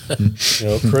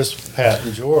 Chris, Pat,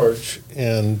 and George,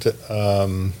 and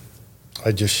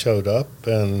I just showed up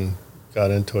and got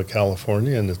into a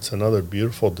California, and it's another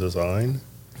beautiful design.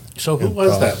 So who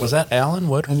was that? Was that Alan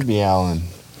Wood? That'd be Alan.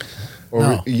 Or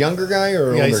No. a younger guy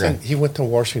or Yeah, older guy? he went to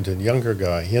Washington, younger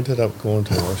guy. He ended up going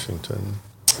to Washington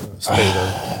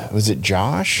State. Was it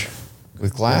Josh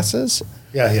with glasses?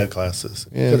 Yeah, he had glasses.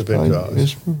 Yeah, Could have been Josh.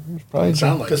 It was probably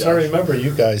Sound like Because I remember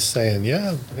you guys saying,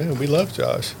 yeah, we love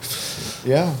Josh.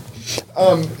 Yeah.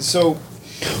 So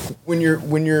when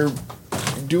you're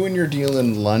doing your deal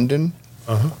in London,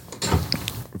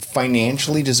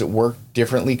 financially, does it work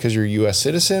differently because you're a U.S.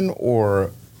 citizen,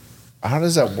 or how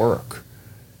does that work?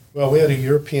 Well, we had a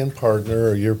European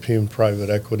partner, a European private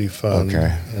equity fund,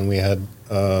 Okay. and we had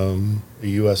a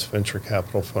U.S. venture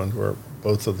capital fund where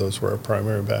both of those were our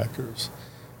primary backers.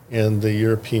 And the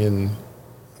European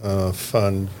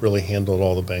fund really handled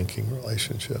all the banking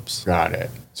relationships. Got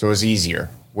it. So it was easier,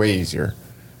 way easier.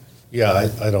 Yeah,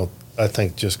 I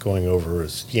think just going over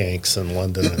as Yanks in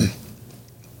London,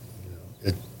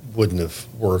 it wouldn't have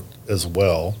worked as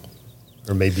well.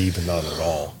 or maybe even not at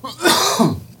all.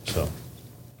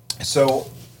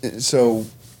 So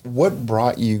what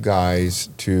brought you guys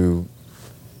to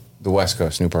the West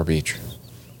Coast, Newport Beach?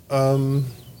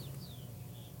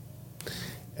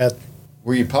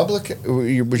 Were you public?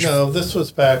 No, this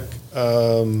was back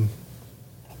in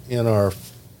our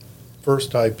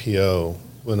first IPO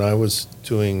when I was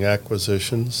doing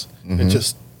acquisitions and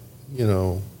just,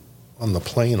 on the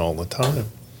plane all the time.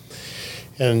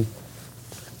 And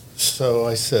so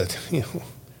I said,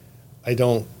 I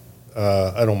don't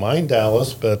mind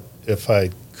Dallas, but if I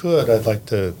could, I'd like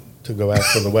to go out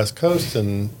to the West Coast.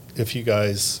 And if you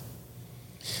guys,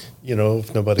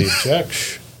 if nobody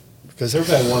objects, because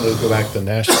everybody wanted to go back to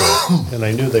Nashville, and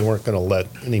I knew they weren't going to let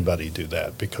anybody do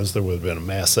that because there would have been a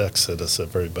mass exodus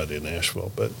of everybody in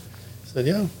Nashville. But I said,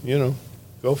 yeah,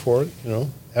 go for it.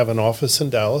 Have an office in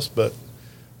Dallas, but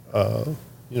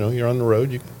you're on the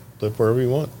road. You can live wherever you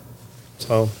want.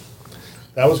 So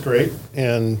that was great,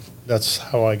 and that's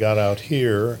how I got out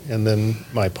here. And then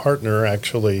my partner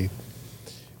actually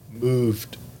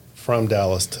moved from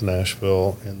Dallas to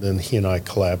Nashville, and then he and I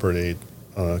collaborated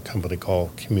on a company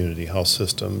called Community Health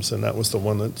Systems, and that was the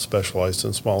one that specialized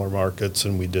in smaller markets.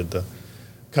 And we did the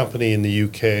company in the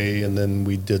UK, and then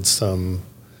we did some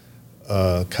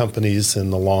companies in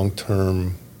the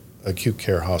long-term acute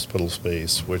care hospital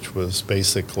space, which was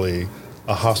basically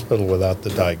a hospital without the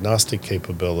diagnostic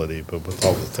capability, but with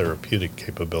all the therapeutic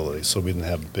capability. So we didn't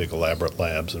have big elaborate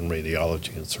labs and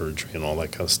radiology and surgery and all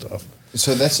that kind of stuff.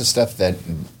 So that's the stuff that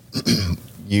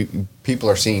people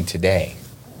are seeing today.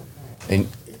 And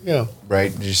yeah,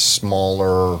 right, just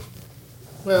smaller.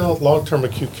 Well, long-term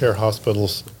acute care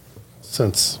hospitals,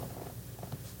 since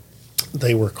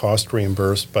they were cost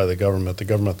reimbursed by the government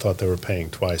thought they were paying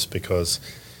twice because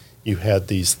you had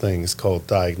these things called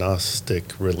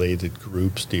diagnostic-related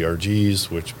groups, DRGs,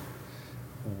 which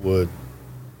would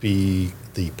be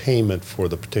the payment for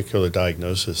the particular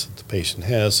diagnosis that the patient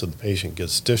has. So the patient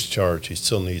gets discharged. He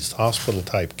still needs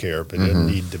hospital-type care, but it doesn't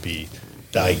need to be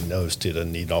diagnosed. It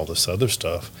doesn't need all this other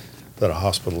stuff that a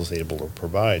hospital is able to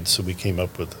provide. So we came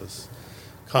up with this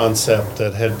concept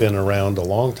that had been around a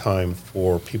long time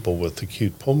for people with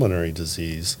acute pulmonary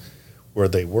disease, where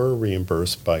they were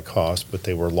reimbursed by cost, but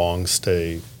they were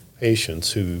long-stay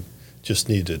patients who just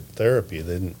needed therapy.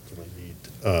 They didn't really need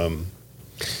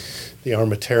the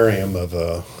armamentarium of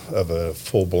a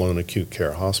full-blown acute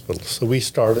care hospital. So we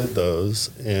started those,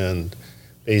 and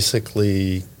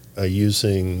basically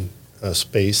using a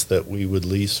space that we would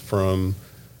lease from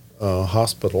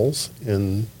hospitals,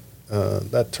 and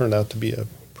that turned out to be a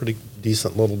pretty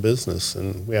decent little business,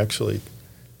 and we actually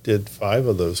did 5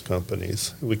 of those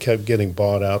companies. We kept getting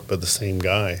bought out by the same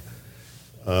guy,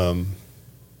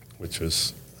 which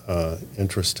was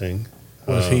interesting.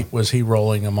 Was he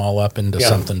rolling them all up into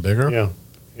something bigger?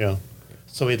 Yeah.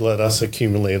 So he'd let us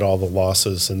accumulate all the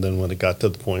losses, and then when it got to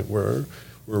the point where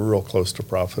we're real close to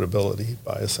profitability, he'd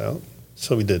buy us out.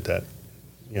 So we did that,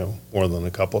 more than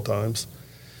a couple times.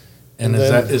 And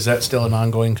is that still an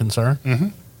ongoing concern? Mm-hmm.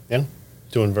 Yeah,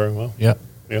 doing very well. Yeah.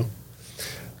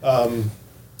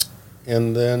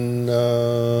 And then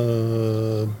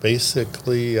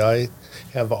basically I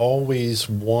have always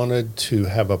wanted to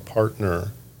have a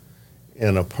partner,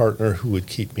 and a partner who would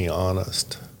keep me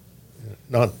honest.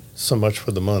 Not so much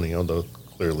for the money, although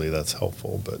clearly that's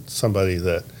helpful, but somebody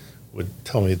that would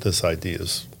tell me this idea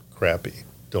is crappy,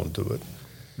 don't do it.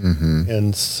 Mm-hmm.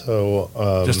 And so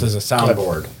just as a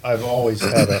soundboard. I've always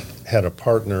had a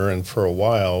partner, and for a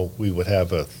while we would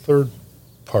have a third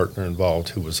partner involved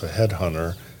who was a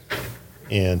headhunter,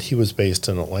 and he was based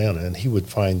in Atlanta, and he would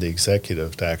find the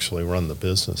executive to actually run the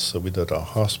business. So we did a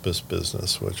hospice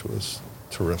business, which was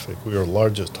terrific. We were the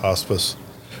largest hospice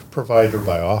provider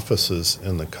by offices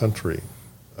in the country.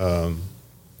 And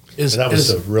that was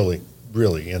a really,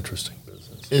 really interesting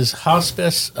business. Is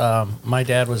hospice, my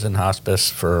dad was in hospice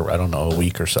for, a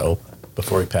week or so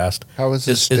before he passed. How was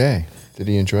his stay? Did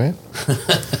he enjoy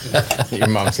it? Your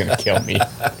mom's going to kill me.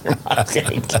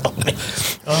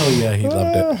 Oh, yeah, he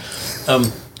loved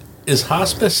it. Is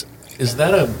hospice, is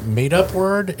that a made-up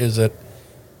word? Is it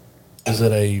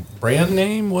a brand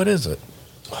name? What is it?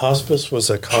 Hospice was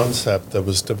a concept that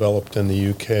was developed in the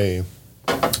UK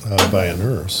by a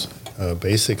nurse,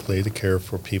 basically to care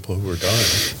for people who were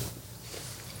dying.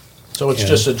 So it's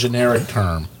just a generic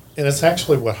term. And it's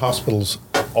actually what hospitals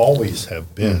always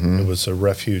have been. Mm-hmm. It was a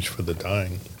refuge for the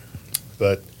dying.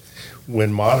 But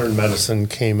when modern medicine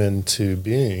came into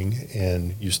being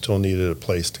and you still needed a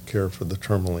place to care for the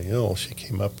terminally ill, she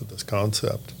came up with this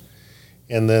concept.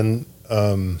 And then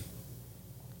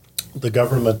the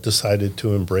government decided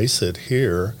to embrace it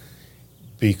here,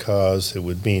 because it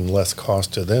would mean less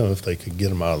cost to them if they could get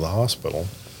them out of the hospital.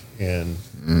 And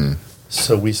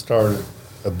so we started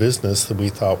a business that we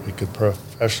thought we could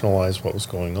professionalize what was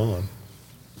going on.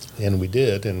 And we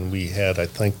did, and we had, I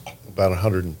think, about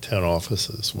 110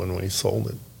 offices when we sold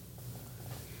it.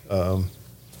 And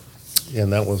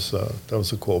that was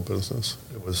a cool business.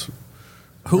 It was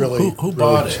Who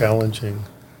bought it? Challenging.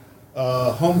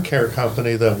 Home care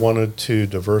company that wanted to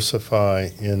diversify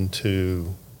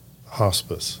into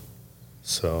hospice,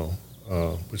 so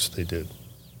which they did.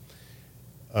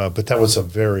 But that was a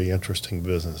very interesting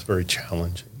business, very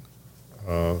challenging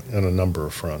in a number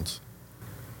of fronts,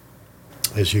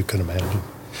 as you can imagine.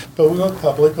 But we went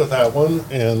public with that one,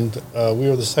 and we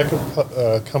were the second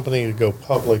company to go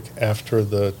public after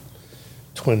the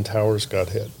Twin Towers got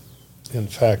hit. In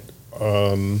fact,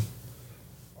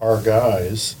 our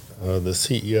guys, the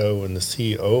CEO and the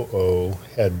COO,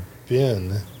 had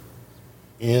been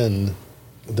in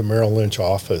the Merrill Lynch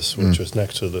office, which was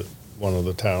next to one of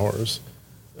the towers,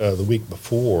 the week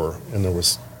before, and there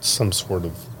was some sort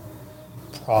of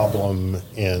problem,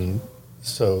 and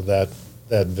so that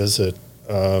visit,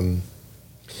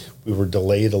 we were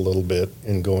delayed a little bit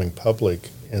in going public,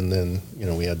 and then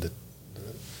we had the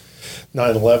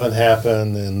 9/11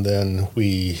 happen, and then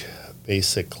we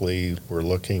basically were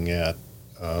looking at,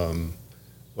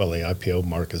 the IPO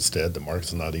market's dead. The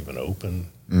market's not even open.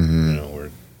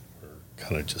 We're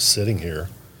kind of just sitting here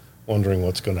wondering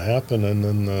what's going to happen. And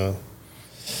then the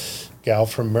gal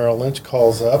from Merrill Lynch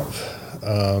calls up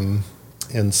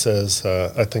and says,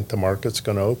 I think the market's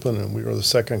going to open. And we were the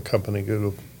second company to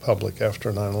go public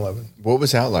after 9/11. What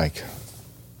was that like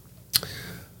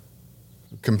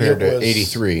compared to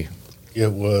 83?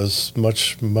 It was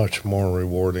much, much more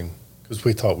rewarding because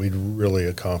we thought we'd really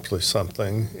accomplished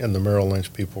something. And the Merrill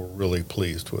Lynch people were really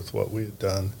pleased with what we had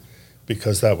done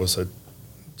because that was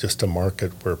just a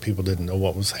market where people didn't know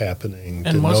what was happening.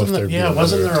 And wasn't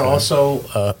there also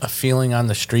a feeling on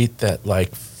the street that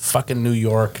like fucking New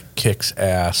York kicks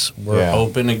ass? We're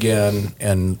open again,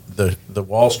 and the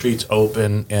Wall Street's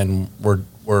open, and we're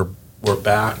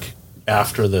back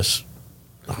after this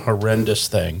horrendous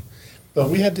thing. But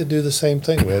we had to do the same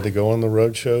thing. We had to go on the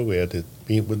road show. We had to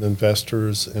meet with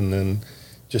investors, and then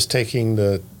just taking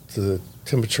the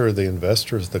temperature of the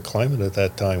investors. The climate at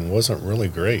that time wasn't really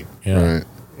great. Yeah. Right.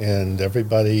 And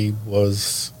everybody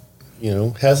was,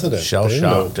 hesitant.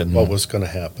 Shell-shocked. And what was going to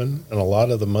happen. And a lot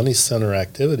of the money center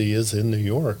activity is in New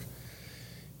York.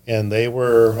 And they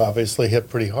were obviously hit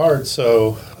pretty hard.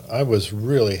 So I was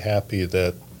really happy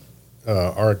that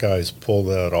our guys pulled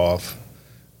that off,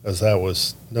 as that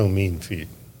was no mean feat.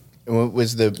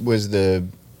 Was the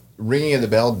ringing of the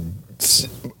bell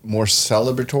more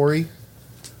celebratory?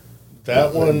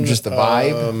 That one, just the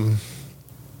vibe.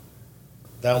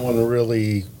 That one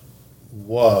really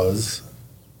was.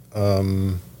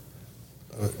 Although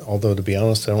to be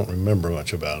honest, I don't remember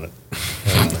much about it.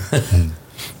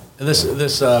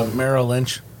 This Merrill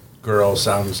Lynch girl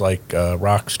sounds like a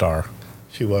rock star.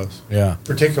 She was. Yeah.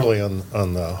 Particularly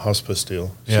on the hospice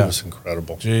deal. She was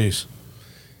incredible. Jeez.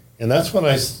 And that's when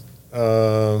I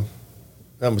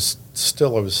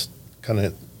was kind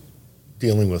of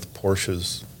dealing with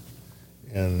Porsches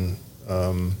and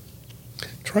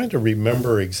trying to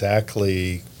remember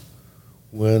exactly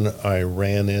when I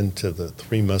ran into the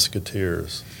Three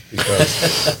Musketeers,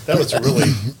 because that was a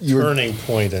really turning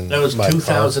point in my car collection.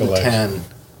 That was 2010.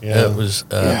 Yeah. It was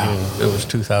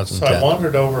 2010. So I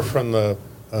wandered over from the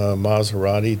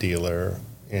Maserati dealer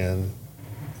and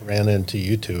ran into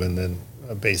you two, and then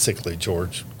basically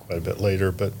George quite a bit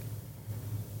later. But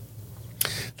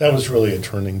that was really a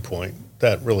turning point.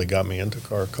 That really got me into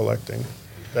car collecting.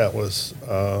 That was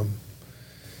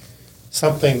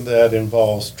something that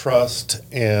involves trust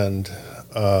and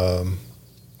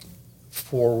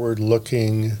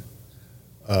forward-looking,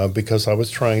 because I was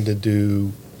trying to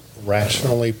do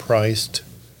rationally priced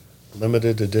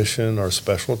limited edition or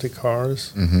specialty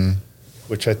cars,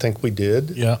 which I think we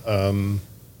did. Yeah.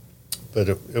 But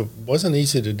it wasn't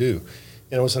easy to do.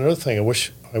 And it was another thing. I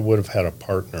wish I would have had a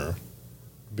partner,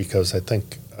 because I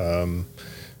think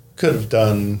could have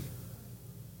done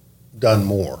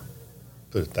more,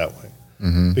 put it that way.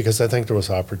 Because I think there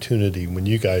was opportunity when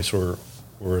you guys were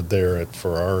there at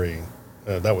Ferrari.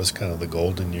 That was kind of the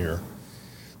golden year.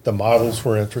 The models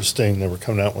were interesting. They were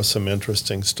coming out with some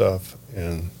interesting stuff,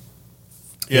 and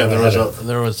I was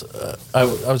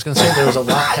going to say there was a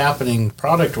lot happening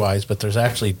product wise, but there's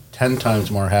actually 10 times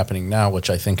more happening now,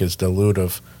 which I think is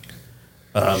dilutive.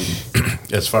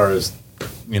 As far as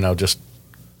just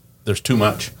there's too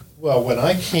much. Well, when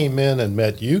I came in and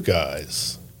met you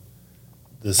guys,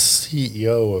 the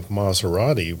CEO of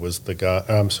Maserati was the guy,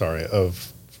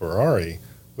 of Ferrari,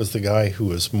 was the guy who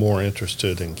was more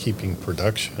interested in keeping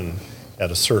production at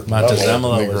a certain level.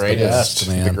 Montezemolo was the best,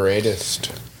 man. The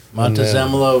greatest.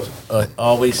 Montezemolo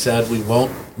always said we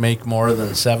won't make more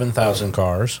than 7,000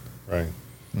 cars. Right.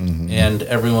 And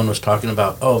everyone was talking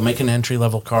about, make an entry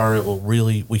level car.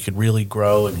 We could really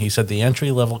grow. And he said the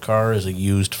entry level car is a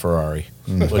used Ferrari,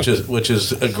 which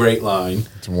is a great line.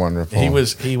 It's wonderful. He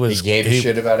gave a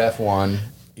shit about F1.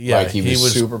 Yeah, like he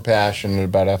was super passionate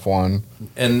about F1.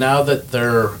 And now that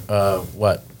they're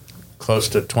close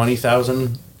to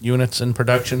 20,000 units in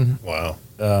production. Wow.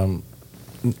 And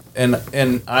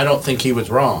I don't think he was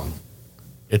wrong.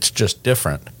 It's just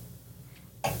different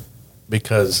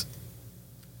because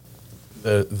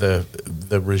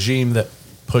the regime that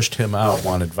pushed him out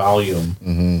wanted volume,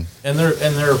 and they're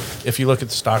if you look at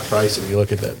the stock price, if you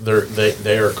look at that,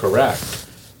 they are correct,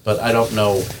 but I don't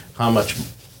know how much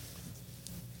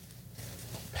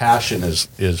passion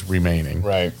is remaining,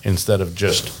 right? Instead of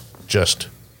just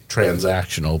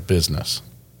transactional business.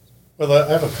 Well,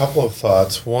 I have a couple of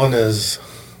thoughts. One is,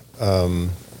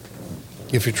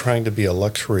 if you're trying to be a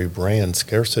luxury brand,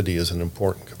 scarcity is an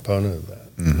important component of that.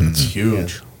 It's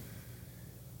huge. And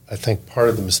I think part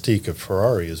of the mystique of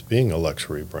Ferrari is being a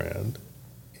luxury brand.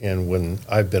 And when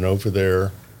I've been over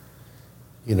there,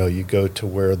 you go to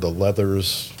where the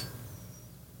leather's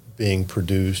being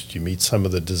produced, you meet some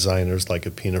of the designers like a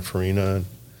Pininfarina.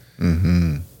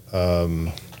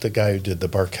 The guy who did the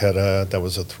Barchetta, that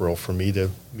was a thrill for me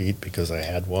to meet because I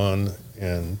had one.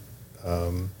 And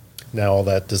now all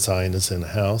that design is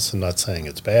in-house. I'm not saying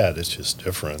it's bad, it's just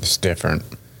different. It's different.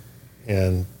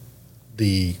 And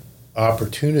the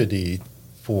opportunity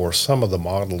for some of the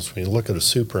models, when you look at a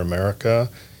Super America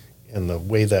and the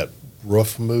way that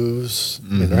roof moves,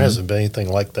 I mean, there hasn't been anything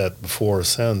like that before or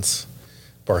since.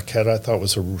 Barchetta, I thought,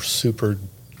 was a super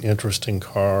interesting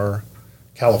car.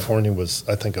 California was,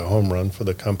 I think, a home run for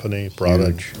the company. Brought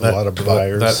a lot of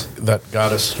buyers. That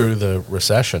got us through the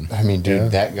recession. I mean,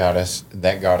 dude, that got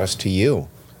us to you.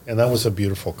 And that was a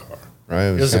beautiful car. Right,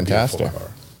 it was fantastic. A beautiful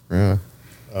car.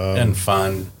 Yeah. And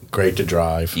fun, great to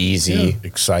drive, easy,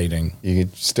 exciting. You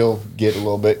could still get a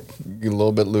little bit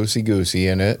loosey goosey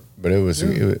in it, but it was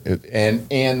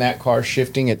and that car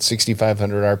shifting at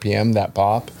 6,500 RPM, that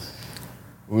pop.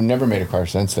 We never made a car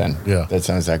since then. Yeah, that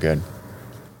sounds that good.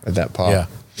 At that pop.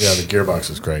 Yeah, the gearbox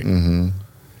is great.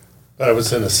 But I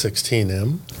was in a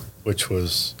 16M, which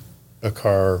was a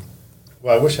car.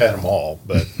 Well, I wish I had them all,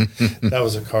 but that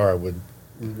was a car I would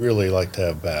really like to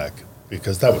have back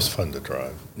because that was fun to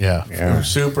drive. Yeah.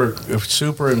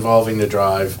 Super involving to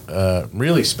drive.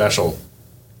 Really special.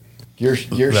 Your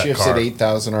shifts car. at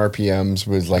 8,000 RPMs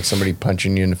was like somebody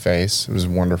punching you in the face. It was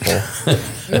wonderful.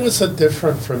 It was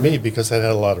different for me because I had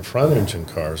a lot of front engine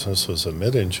cars. This was a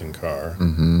mid engine car,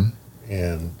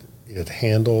 and it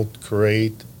handled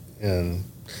great. And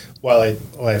while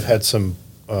I've had some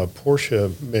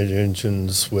Porsche mid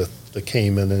engines with the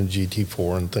Cayman and Mm-hmm.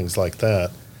 GT4 and things like that,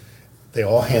 they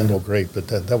all handle great. But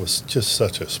that was just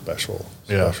such a special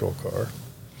car.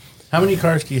 How many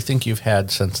cars do you think you've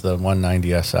had since the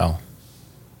 190 SL?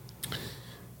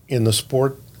 In the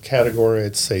sport category,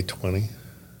 I'd say 20.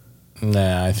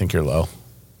 Nah, I think you're low.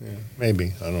 Yeah,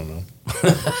 maybe. I don't know.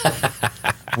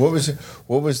 What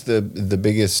was the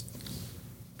biggest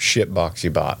shit box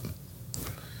you bought?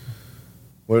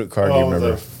 What car do you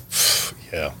remember?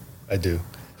 Yeah, I do.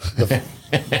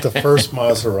 The first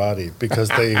Maserati, because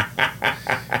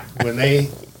when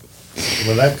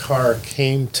that car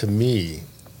came to me,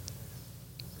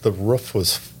 the roof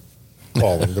was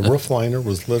falling. The roof liner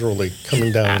was literally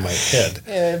coming down on my head.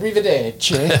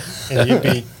 Arrivederci. And you'd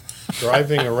be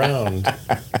driving around,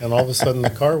 and all of a sudden the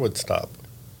car would stop.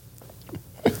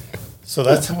 So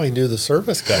that's how I knew the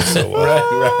service guy so well.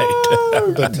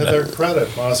 Right. But to their credit,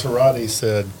 Maserati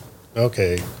said,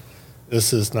 okay,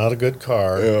 this is not a good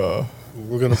car. Yeah.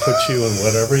 We're going to put you in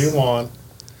whatever you want.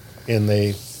 And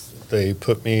they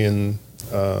put me in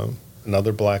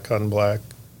another black on black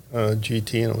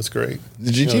GT, and it was great.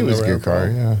 The GT was a good car,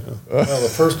 yeah. Well, the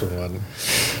first one,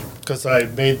 because I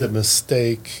made the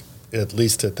mistake, at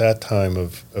least at that time,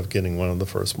 of getting one of the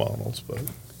first models. But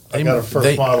I got a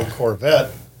first model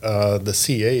Corvette, the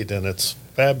C8, and it's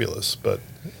fabulous. But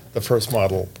the first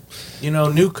model,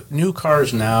 new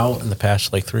cars now in the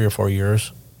past like 3 or 4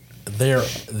 years, there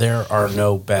are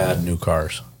no bad new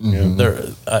cars.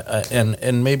 Mm-hmm.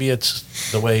 And maybe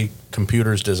it's the way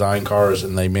computers design cars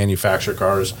and they manufacture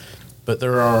cars, but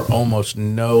there are almost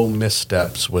no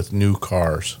missteps with new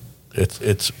cars.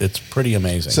 It's pretty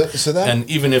amazing. So that, and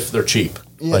even if they're cheap,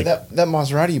 yeah, that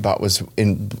Maserati you bought was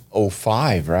in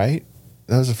 05, right?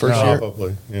 That was the first year?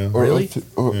 Probably, yeah. Or Really?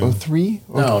 Or 03?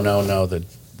 No.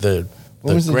 The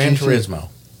What was the Gran GT? Turismo,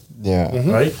 Yeah.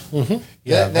 right? Mm-hmm.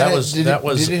 Yeah, that was. Did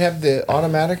it have the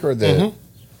automatic or the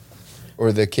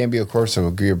or the Cambio Corso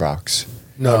gearbox?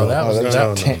 No, that was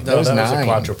no. That was a 9.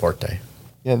 Quattroporte.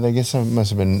 Yeah, I guess it must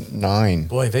have been 9.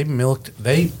 Boy, they milked.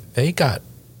 They got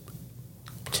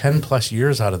 10+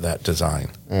 years out of that design.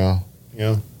 Yeah.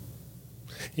 Yeah.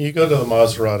 You go to the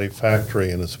Maserati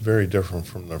factory, and it's very different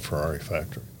from the Ferrari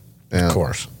factory. Yeah. Of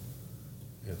course.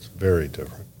 It's very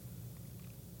different.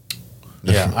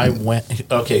 Yeah, I went.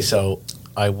 Okay, so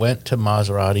I went to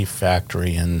Maserati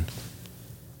factory in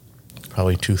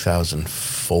probably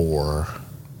 2004,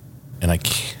 and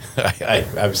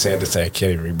I'm sad to say I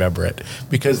can't even remember it,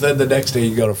 because then the next day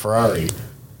you go to Ferrari,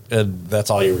 and that's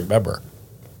all you remember.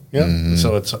 Yeah. Mm-hmm.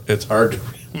 So it's hard to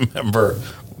remember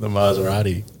the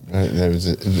Maserati. That was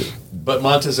it. But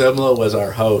Montezemolo was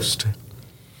our host,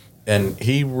 and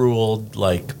he ruled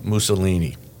like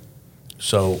Mussolini.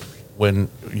 So when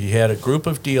you had a group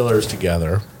of dealers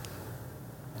together,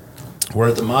 we're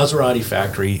at the Maserati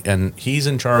factory, and he's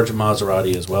in charge of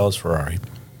Maserati as well as Ferrari.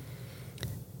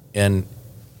 And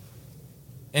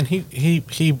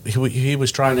he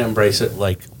was trying to embrace it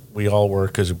like we all were,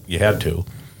 because you had to.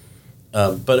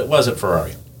 But it wasn't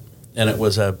Ferrari, and it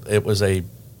was a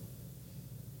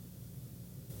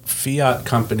Fiat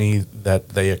company that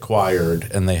they acquired,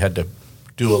 and they had to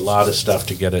do a lot of stuff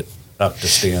to get it up to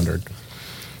standard.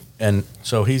 And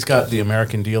so he's got the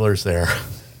American dealers there,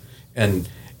 and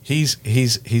he's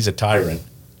a tyrant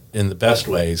in the best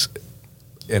ways.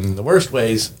 In the worst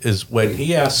ways is when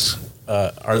he asks,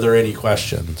 "Are there any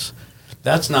questions?"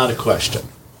 That's not a question.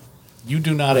 You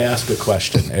do not ask a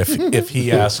question if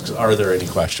he asks, "Are there any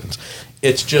questions?"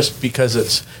 It's just because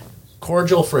it's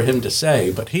cordial for him to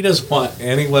say, but he doesn't want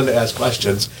anyone to ask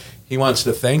questions. He wants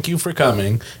to thank you for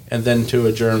coming and then to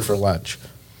adjourn for lunch.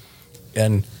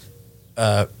 And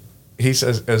he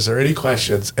says, "Is there any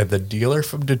questions?" And the dealer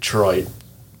from Detroit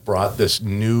brought this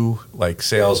new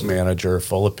sales manager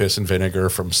full of piss and vinegar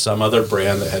from some other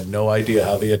brand that had no idea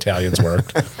how the Italians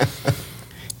worked.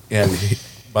 And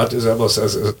Montezemolo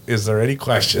says, "Is there any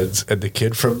questions?" And the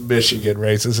kid from Michigan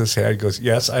raises his hand and goes,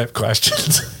 "Yes, I have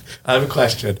questions." I have a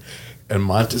question. And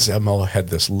Montezemolo had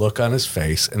this look on his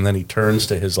face, and then he turns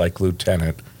to his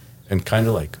lieutenant and kind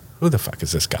of "Who the fuck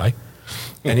is this guy?"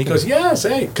 And he goes, "Yes,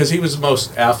 hey," because he was the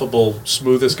most affable,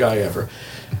 smoothest guy ever.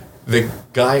 The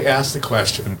guy asked the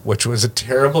question, which was a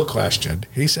terrible question.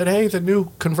 He said, "Hey, the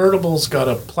new convertible's got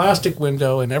a plastic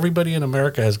window, and everybody in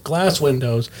America has glass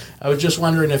windows. I was just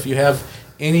wondering if you have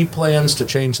any plans to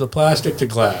change the plastic to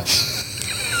glass."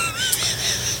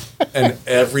 And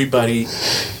everybody,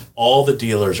 all the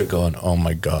dealers are going, oh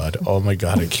my God,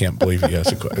 I can't believe he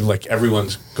has a question.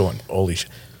 Everyone's going, holy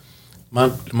shit.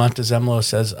 Montezemolo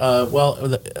says,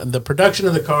 well, the production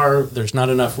of the car, there's not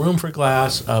enough room for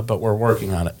glass, but we're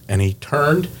working on it. And he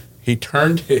turned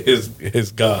to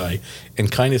his guy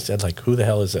and kind of said, who the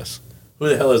hell is this? Who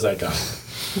the hell is that guy?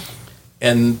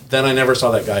 And then I never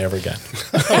saw that guy ever again.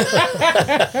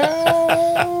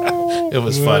 It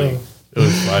was funny. It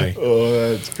was funny.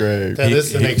 Oh, that's great. That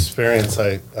is an experience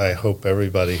I hope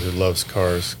everybody who loves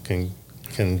cars can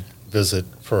visit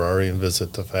Ferrari and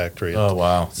visit the factory. Oh,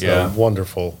 wow. It's a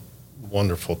wonderful,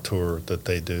 wonderful tour that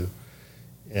they do,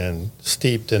 and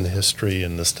steeped in history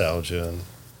and nostalgia. And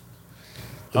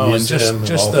the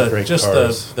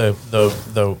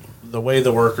way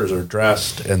the workers are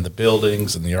dressed, and the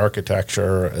buildings and the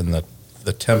architecture and the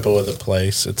tempo of the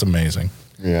place, it's amazing.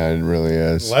 Yeah, it really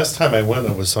is. Last time I went,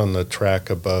 I was on the track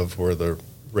above where the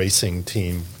racing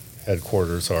team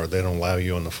headquarters are. They don't allow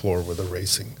you on the floor where the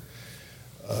racing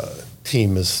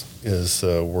team is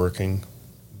working,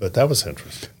 but that was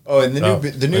interesting. Oh, and the new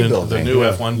building, the new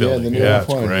F1 building. Yeah, the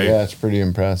new F1. Great. Yeah, it's pretty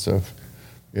impressive.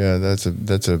 Yeah, that's a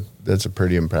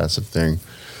pretty impressive thing.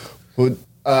 Well,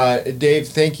 Dave,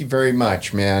 thank you very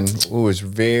much, man. It was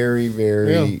very,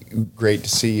 very great to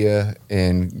see you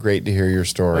and great to hear your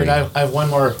story. Wait, I have one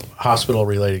more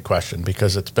hospital-related question,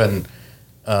 because it's been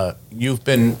you've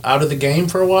been out of the game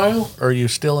for a while, or you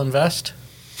still invest,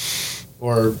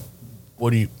 or what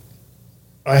do you?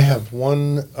 I have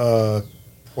one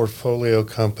portfolio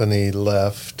company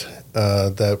left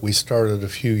that we started a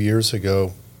few years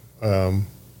ago.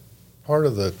 Part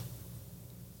of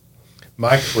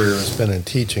my career has been in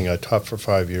teaching. I taught for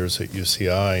 5 years at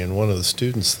UCI, and one of the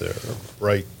students there, a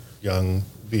bright young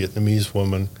Vietnamese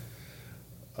woman,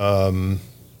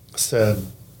 said,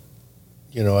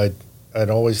 I'd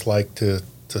always liked to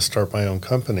start my own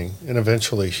company. And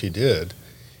eventually she did,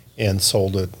 and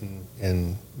sold it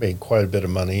and made quite a bit of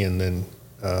money. And then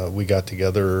we got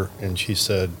together, and she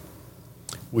said,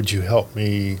 would you help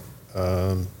me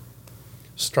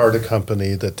start a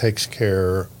company that takes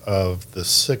care of the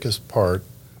sickest part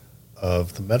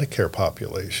of the Medicare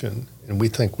population? And we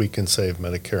think we can save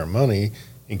Medicare money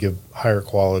and give higher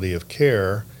quality of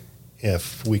care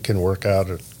if we can work out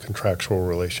a contractual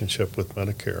relationship with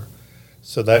Medicare.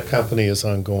 So that company is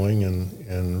ongoing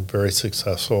and very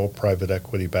successful, private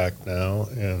equity backed now,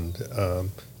 and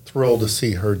thrilled to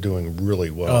see her doing really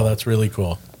well. Oh, that's really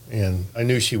cool. And I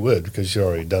knew she would because she'd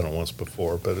already done it once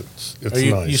before, but it's Are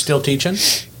you, nice. you still teaching?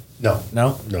 No.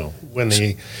 No?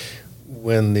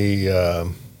 When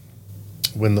the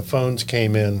phones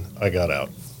came in, I got out.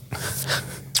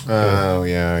 Oh,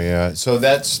 yeah. So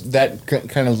that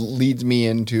kind of leads me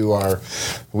into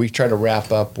we try to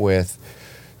wrap up with,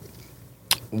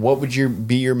 what would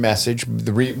be your message?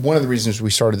 One of the reasons we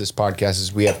started this podcast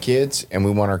is we have kids, and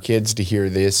we want our kids to hear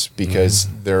this because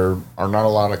there are not a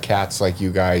lot of cats like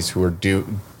you guys who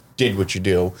did what you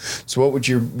do. So what would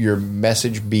your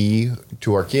message be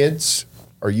to our kids,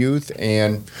 our youth,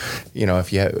 and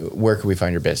where can we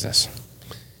find your business?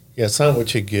 Yeah, it's not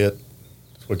what you get,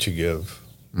 it's what you give.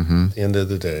 Mm-hmm. At the end of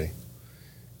the day,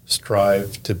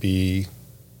 strive to be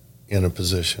in a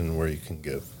position where you can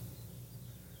give.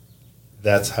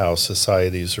 That's how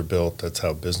societies are built. That's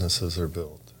how businesses are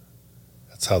built.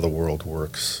 That's how the world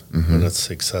works when it's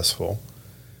successful.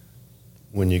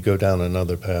 When you go down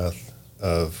another path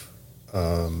of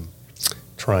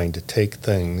trying to take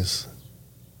things,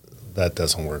 that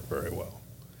doesn't work very well.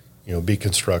 Be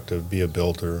constructive, be a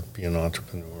builder, be an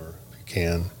entrepreneur if you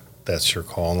can. That's your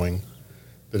calling.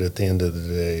 But at the end of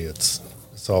the day, it's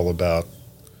all about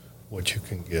what you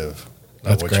can give, not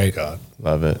That's what great. you got.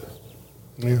 Love it.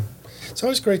 Yeah. It's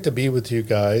always great to be with you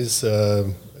guys. I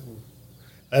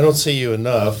don't see you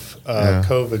enough.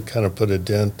 COVID kind of put a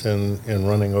dent in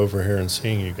running over here and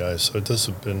seeing you guys. So this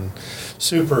has been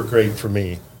super great for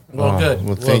me. Well, good.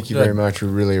 Well, thank you good. very much. We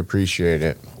really appreciate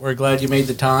it. We're glad you made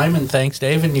the time, and thanks,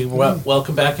 Dave, and you're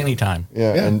welcome back anytime.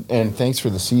 Yeah. And thanks for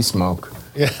the sea smoke.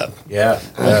 Yeah. Yeah.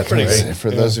 That's pretty great.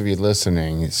 For those of you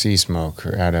listening, sea smoke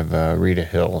out of Rita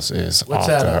Hills is What's off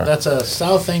that? the- That's a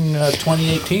Southing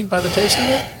 2018 by the taste of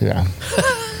it? Yeah.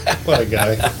 What a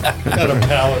guy. Got a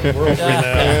palate world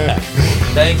renowned.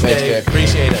 Thanks, Thanks, Dave. Dave.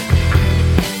 Appreciate it.